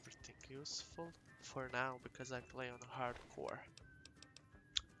 Everything useful for now because I play on hardcore.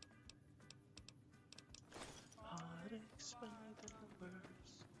 Heartaches by the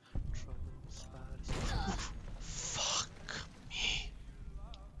numbers, troubles by the fuck me.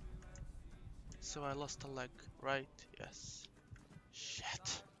 So I lost a leg, right? Yes.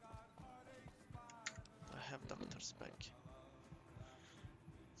 Shit. I have doctor's bag.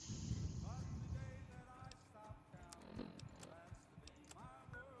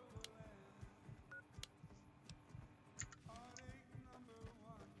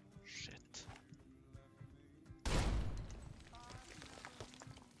 Shit.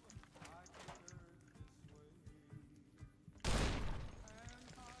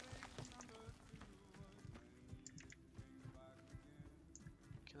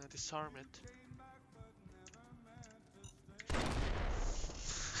 Can I disarm it?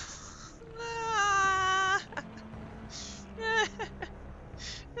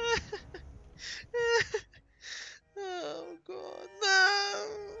 Oh god, no!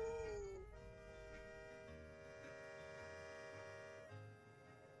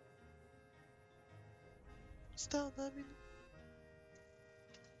 Stop, I mean.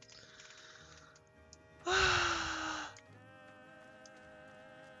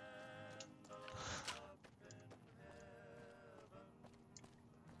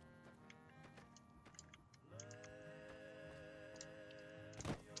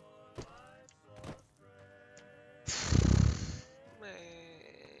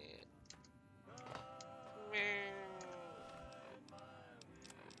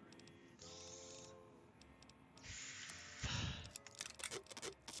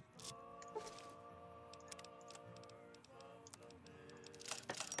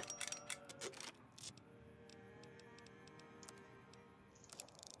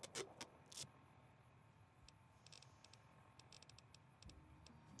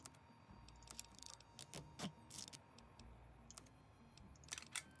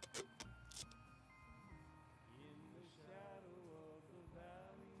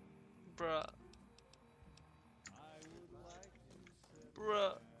 Bruh.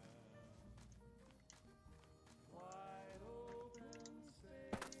 Bruh.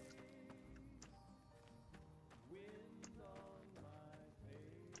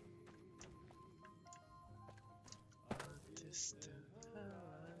 Distant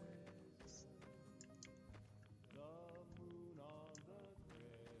eyes.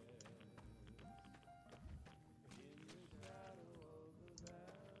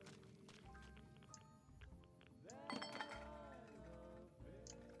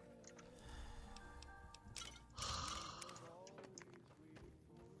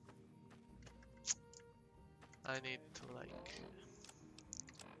 I need to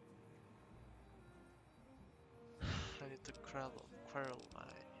I need to quarrel my.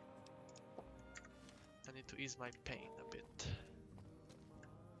 I need to ease my pain a bit.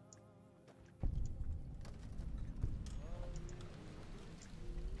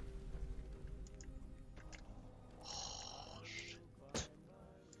 Oh shit.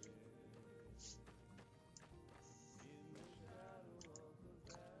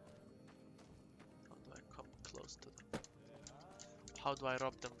 How do I come close to them? How do I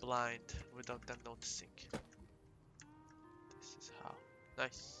rob them blind without them noticing?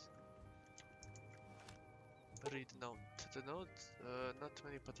 Nice. Read note. The note, not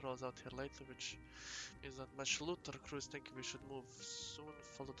many patrols out here lately, which means not much loot. Our crew is thinking we should move soon.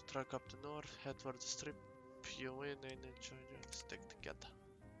 Follow the truck up the north, head towards the strip. You win and enjoy and stick together.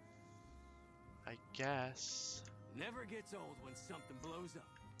 I guess. Never gets old when something blows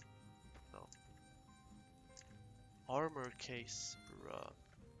up. No. Armor case, bruh.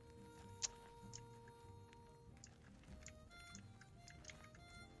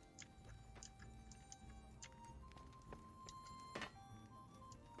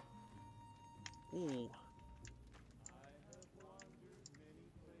 Ooh.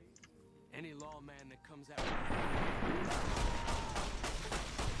 Any lawman that comes out.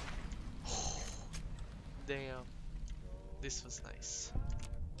 Damn. This was nice.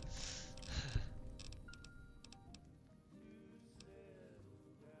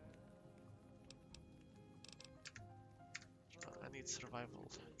 I need survival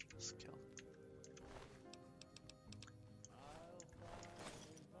skill.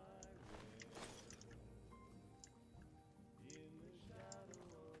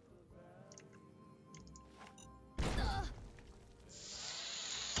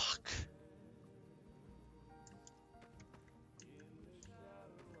 Fuck.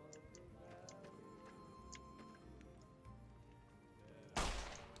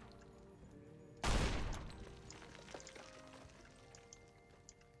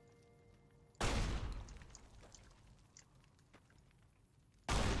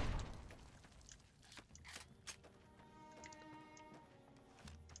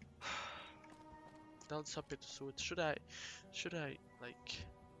 Don't stop it to suit. Should I like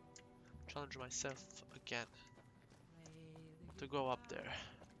challenge myself again to go up there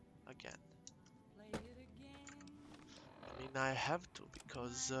again? I mean, I have to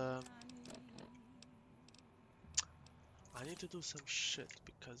because I need to do some shit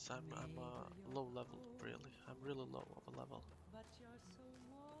because I'm low level, really. I'm really low of a level.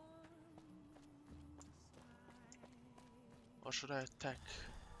 Or should I attack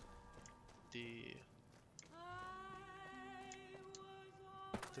the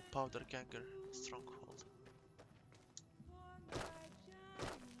powder ganger stronghold?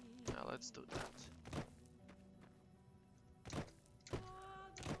 Yeah, let's do that.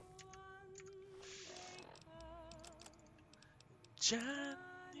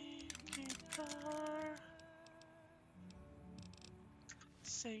 Johnny Guitar.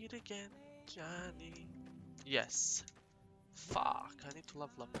 Say it again, Johnny. Yes. Fuck, I need to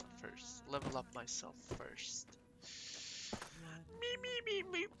level up first. Level up myself first.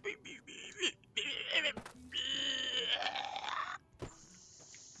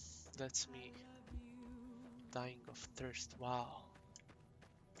 That's me. Dying of thirst, wow.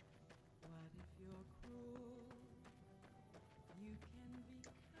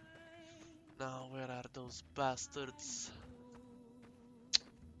 Now, where are those bastards?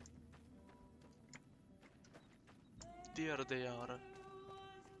 There they are.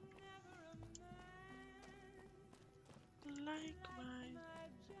 Like my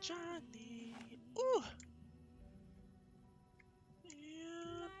Johnny. Ooh!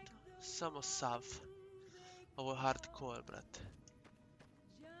 Samo sav. Ovo je hardcore, brate.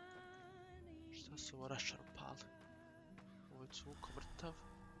 Šta se ovo raščarpali? Ovo je cvuko mrtav.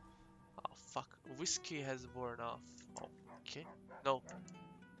 Oh fuck. Whiskey has worn off. Okay. No.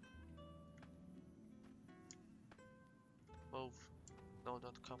 Move. No,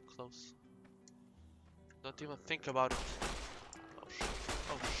 don't come close. Don't even think about it. Oh shit.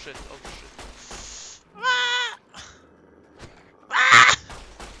 Oh shit. Oh shit. Ah! Ah!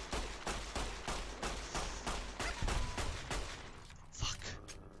 Fuck.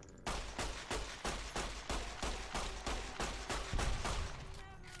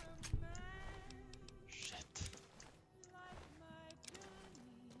 Shit.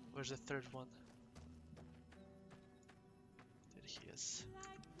 Where's the third one? There he is.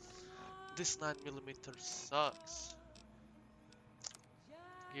 This 9mm sucks.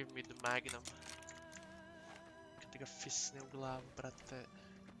 Give me the Magnum. Kad ga fisne u glavu, brate.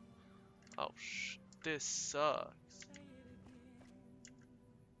 Oh this sucks.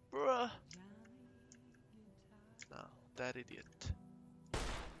 Bruh. No, that idiot.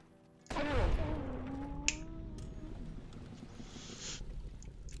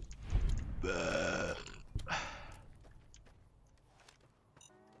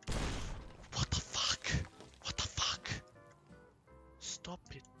 What the fuck? What the fuck?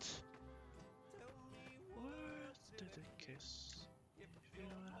 Stop it. Words to the kiss. If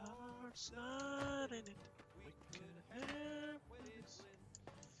your heart's not in it, we can have this.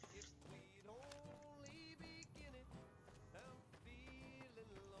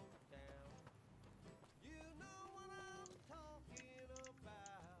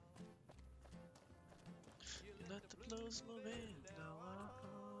 blues moving, now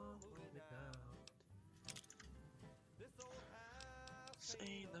I'm moving out.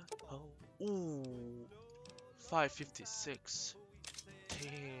 Say no. Oh, ooh, 556. Damn.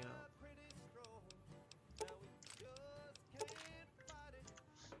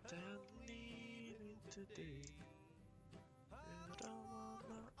 Then leaving today. I don't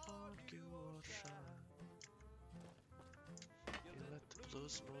wanna argue or try. You let the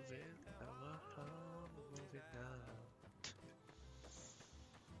blues move in, now I'm moving out.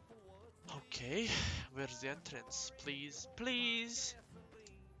 Okay, where's the entrance? Please, please!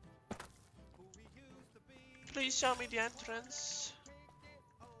 Please show me the entrance!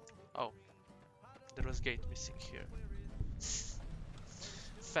 Oh, there was gate missing here.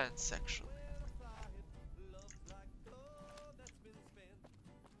 Fence, actually.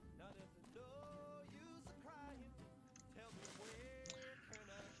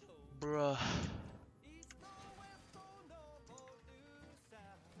 Bruh.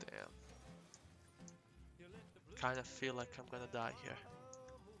 Damn. Kinda feel like I'm gonna die here.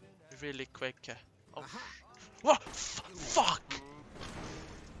 Really quick. Oh. What? Fuck!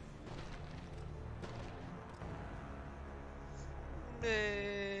 Meh.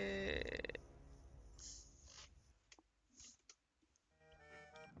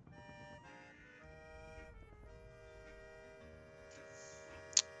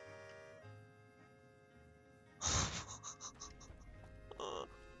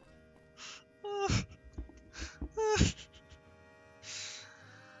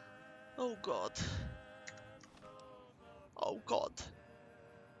 Oh god. Oh god.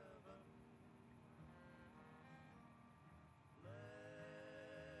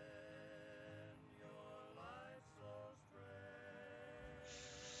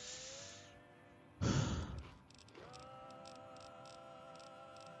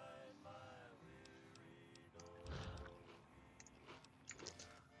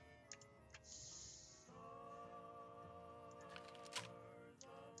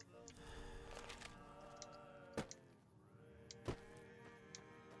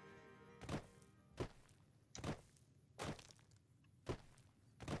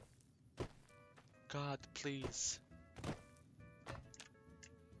 God, please.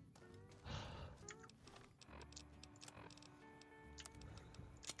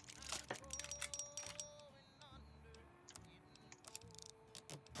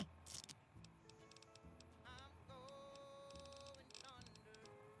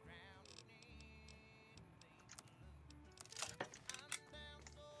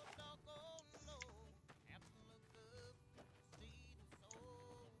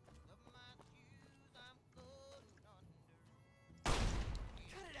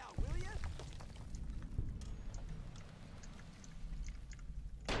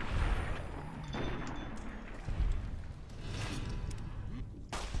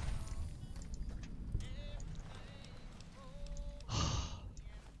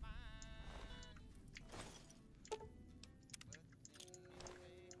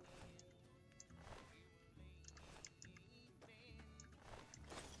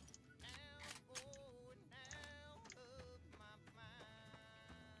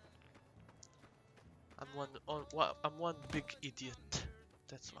 I'm one big idiot.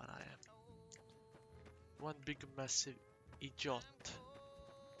 That's what I am. One big massive idiot.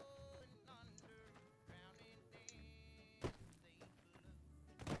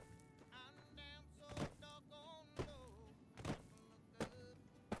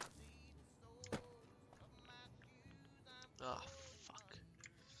 Ah, fuck.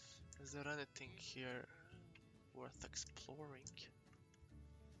 Is there anything here worth exploring?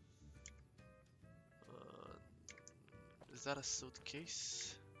 Is that a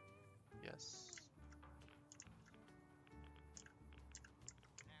suitcase? Yes.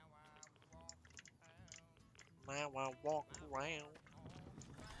 Now I walk around.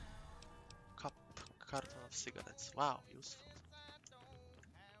 Carton of cigarettes. Wow, useful.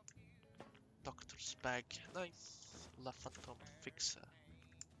 Doctor's bag. Nice. La Phantom Fixer.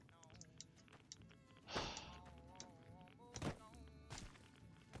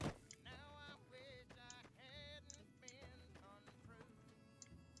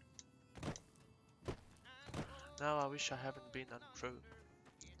 Now I wish I haven't been untrue.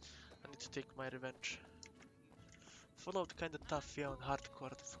 I need to take my revenge. Fallout kinda tough, yeah, on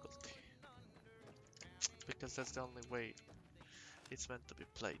hardcore difficulty. Because that's the only way it's meant to be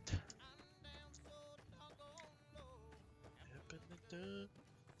played.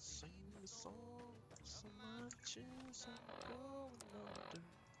 Sing the song so much as I'm going under.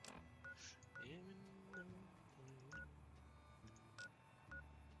 Even though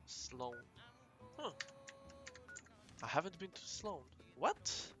slow. Huh. I haven't been to Sloan.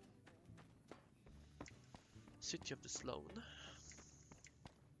 What? City of the Sloan.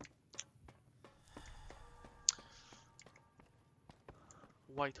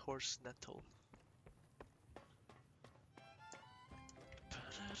 White Horse Nettle.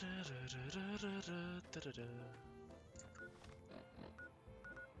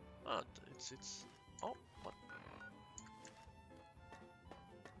 Ah, it's oh what?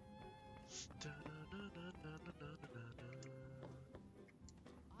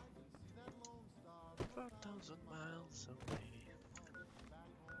 Four 4,000 miles away.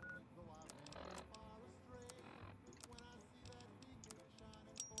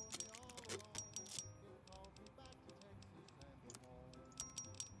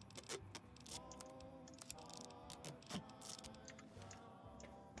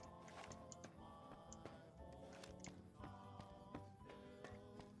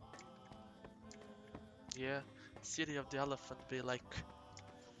 Yeah, City of the Elephant be like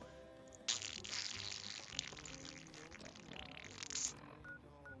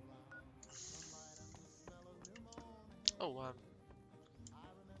oh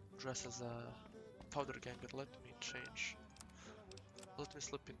dressed as a powder ganger. Let me change. Let me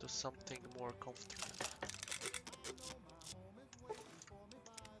slip into something more comfortable.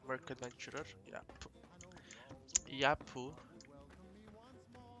 Merc adventurer. Yep. Yapu.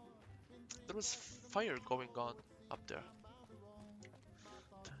 There was fire going on up there.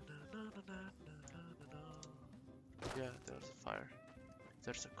 Yeah, there's a fire.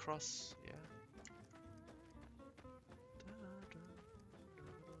 There's a cross, yeah.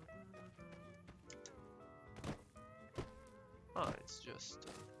 Ah, it's just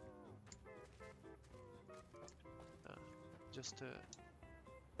to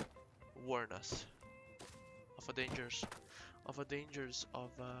warn us of the dangers of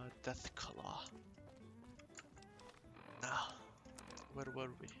Deathclaw. Now, where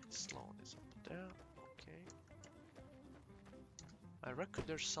were we? Sloan is up there. Okay. I reckon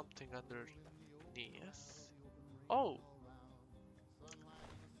there's something underneath. Oh!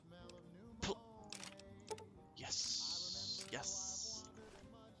 Yes! Yes!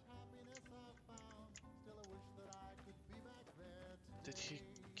 Did he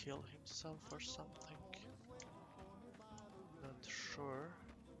kill himself or something? Not sure.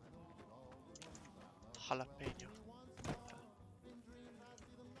 Jalapeno.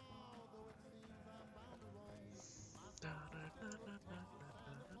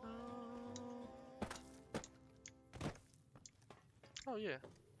 Oh yeah,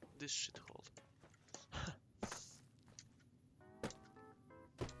 this shithole.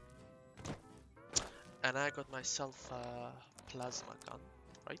 And I got myself a plasma gun,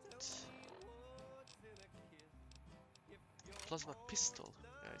 right? Plasma pistol.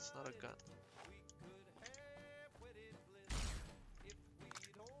 Yeah, it's not a gun.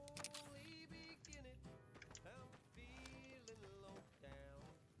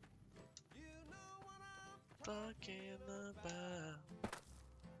 Talking about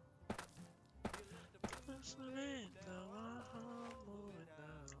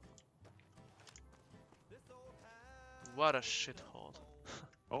what a shithole.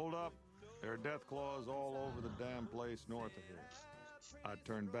 Hold up. There are death claws all over the damn place north of here. I'd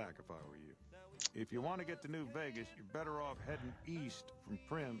turn back if I were you. If you want to get to New Vegas, you're better off heading east from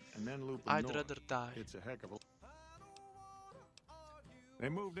Prim and then looping I'd north. rather die. It's a heck of a... They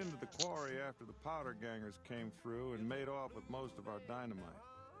moved into the quarry after the powder gangers came through and made off with most of our dynamite.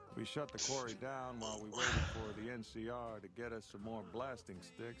 We shut the quarry down while we waited for the NCR to get us some more blasting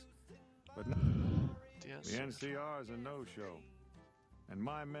sticks. But no, the NCR is a no-show. And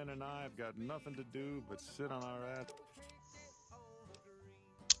my men and I have got nothing to do but sit on our ass.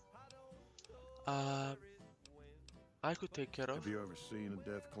 I could take care of. Have you ever seen a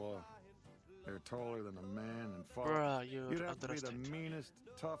death claw? They're taller than a man and far. Bruh, You'd have to be the meanest,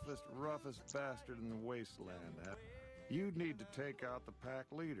 toughest, roughest bastard in the wasteland. You'd need to take out the pack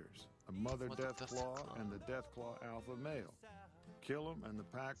leaders, a mother death claw and the death claw alpha male. Kill them and the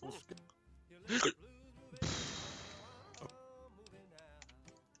pack will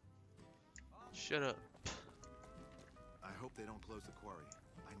Shut up. I hope they don't close the quarry.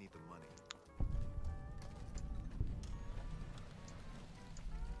 I need the money.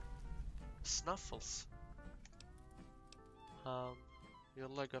 Snuffles. Your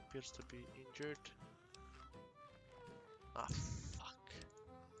leg appears to be injured. Ah, fuck.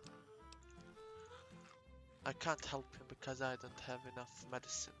 I can't help him because I don't have enough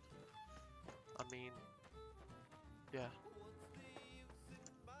medicine. I mean, yeah.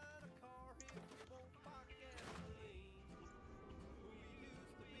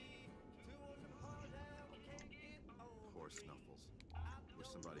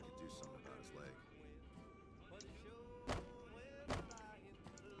 somebody could do something about his leg.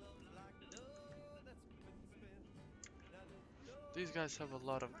 These guys have a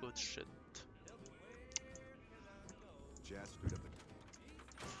lot of good shit. Jazz screwed up the...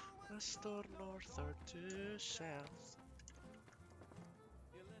 Restore north or to south.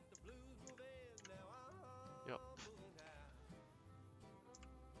 Yup.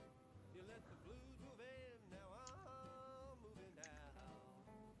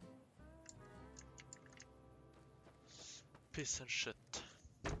 Piss and shit.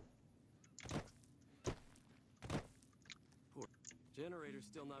 Poor generator's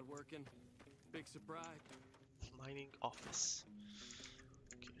still not working. Big surprise. Mining office.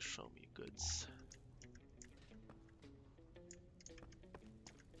 Okay, show me goods.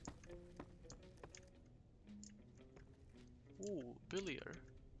 Ooh, billiard.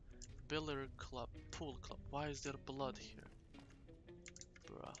 Billiard club, pool club. Why is there blood here?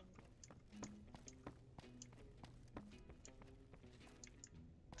 Bruh.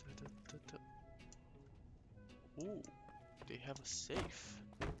 Ooh, they have a safe.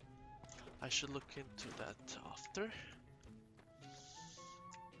 I should look into that after.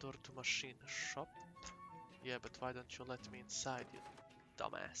 Door to machine shop. Yeah, but why don't you let me inside, you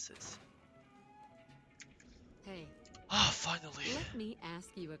dumbasses? Hey. Ah, finally. Let me ask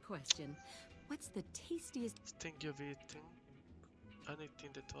you a question. What's the tastiest thing you've eaten?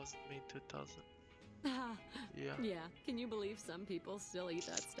 Anything that wasn't made 2000. Yeah. Yeah, can you believe some people still eat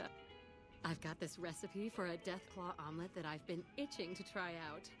that stuff? I've got this recipe for a death claw omelet that I've been itching to try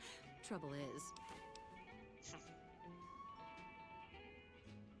out. Trouble is,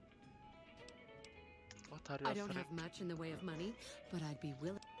 what are you I don't offering? have much in the way of money, but I'd be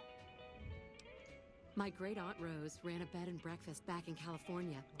willing. My great aunt Rose ran a bed and breakfast back in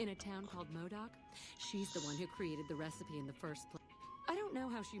California, in a town called Modoc. She's the one who created the recipe in the first place. I don't know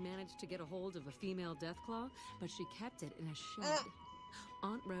how she managed to get a hold of a female deathclaw, but she kept it in a shed.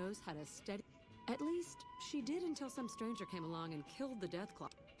 Aunt Rose had a steady... At least, she did until some stranger came along and killed the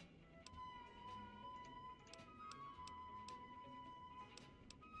deathclaw.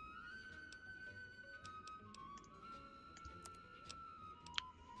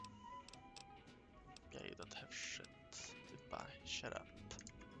 Yeah, you don't have shit. Goodbye. Shut up.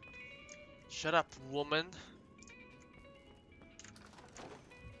 Shut up, woman.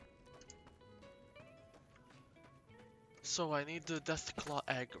 So I need the Deathclaw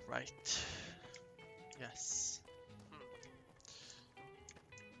egg, right? Yes.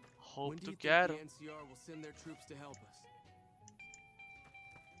 Hope When do to you get think him. the NCR will send their troops to help us?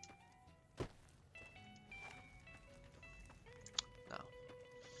 Now.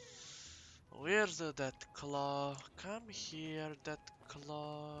 Where's the Deathclaw? Come here,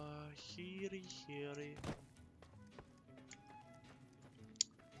 Deathclaw. Here.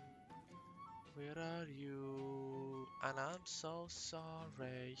 Where are you? And I'm so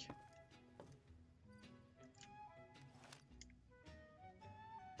sorry.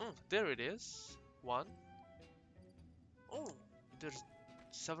 There it is. One. Oh, there's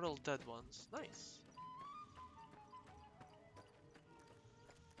several dead ones. Nice.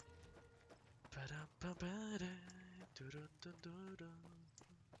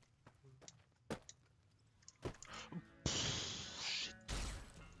 Shit.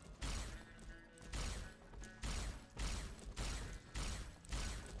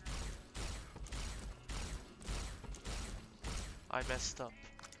 I messed up.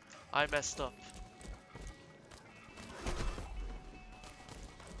 I messed up.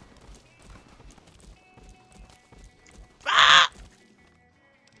 Ah!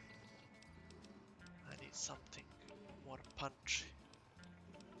 I need something more punchy.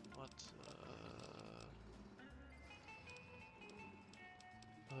 What?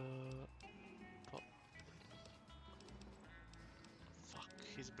 Pop. Fuck,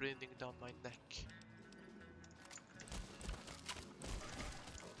 he's breathing down my neck.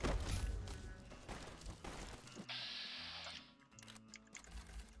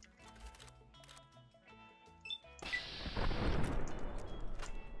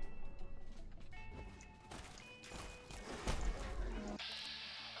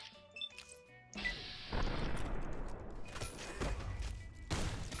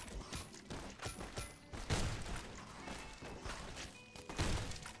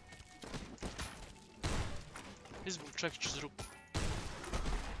 Izbóg czek zrób.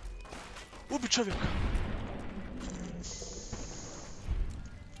 Ubij człowieka!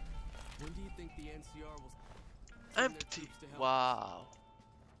 When do you think the NCR will send their Empty! troops to help us? Wow.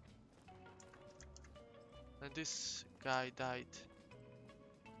 And this guy died.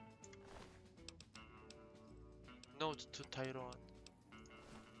 Note to Tyrone.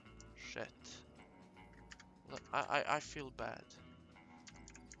 shit. I feel bad.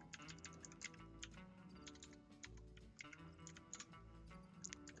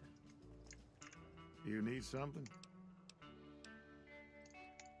 You need something?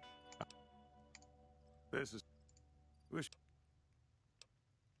 This is...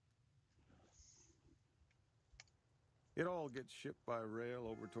 It all gets shipped by rail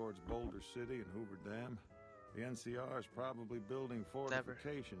over towards Boulder City and Hoover Dam. The NCR is probably building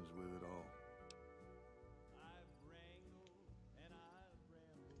fortifications with it all.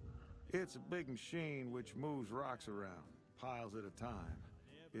 It's a big machine which moves rocks around, piles at a time.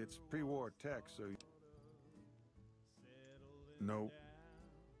 It's pre-war tech, so... Nope.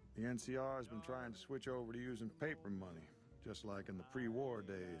 The NCR has been trying to switch over to using paper money, just like in the pre-war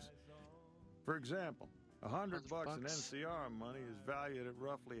days. For example, $100 in NCR money is valued at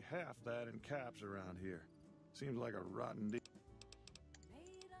roughly half that in caps around here. Seems like a rotten deal.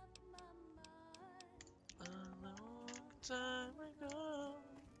 A long time ago.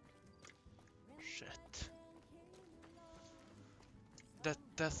 Shit. That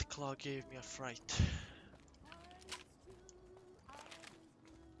Deathclaw gave me a fright.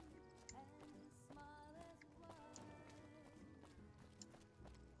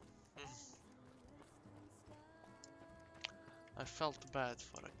 I felt bad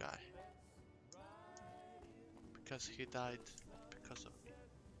for a guy. Because he died because of me.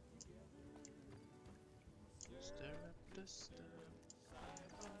 Stare at the star.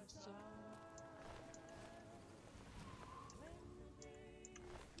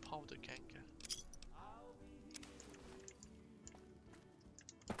 Powder kanka.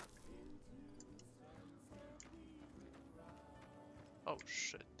 Oh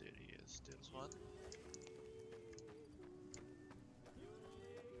shit, there he is. There's one.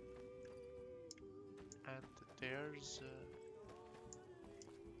 And there's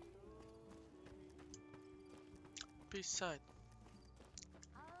peace sign.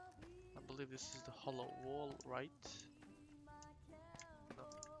 I believe this is the hollow wall, right? No.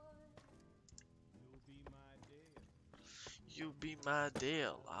 You be my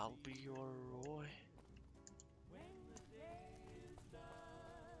Dale, I'll be your Roy.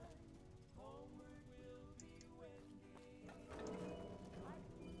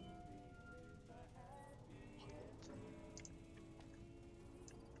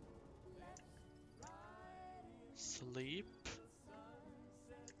 Sleep.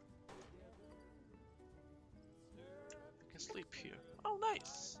 I can sleep here. Oh,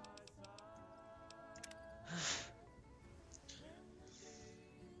 nice.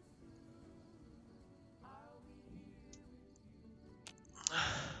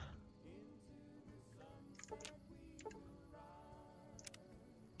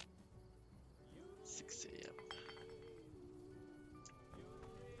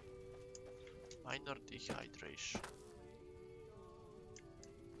 Minor dehydration.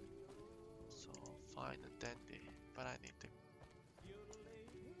 So fine and dandy, but I need to.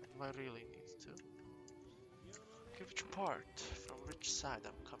 I really need to. Okay, which part? From which side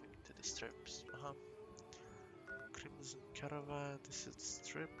I'm coming to the strips? Crimson Caravan. This is the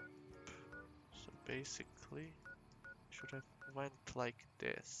strip. So basically, should have went like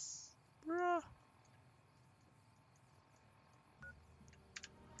this, bruh.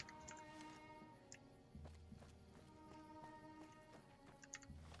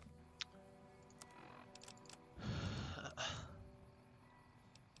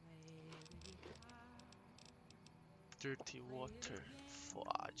 Dirty water,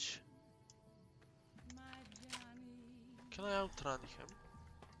 fudge. Can I outrun him?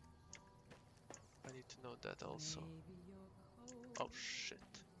 I need to know that also. Oh shit.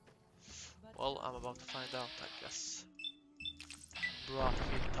 Well, I'm about to find out, I guess. Bruh,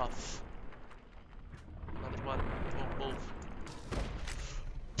 he tough. Another one, won't move.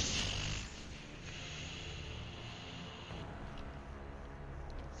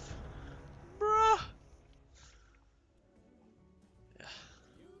 Bruh! Yeah,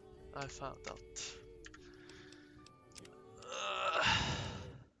 I found out.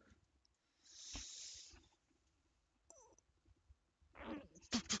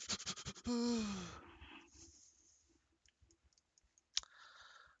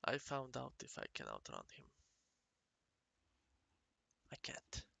 I found out if I can outrun him. I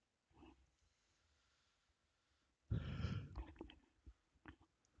can't.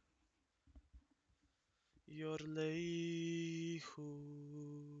 Yorleyhun,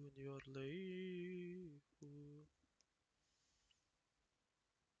 Yorleyhun.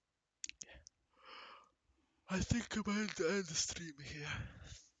 I think I'm going to end the stream here.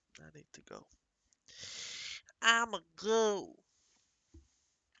 I need to go. I'ma go.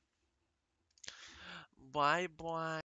 Bye bye.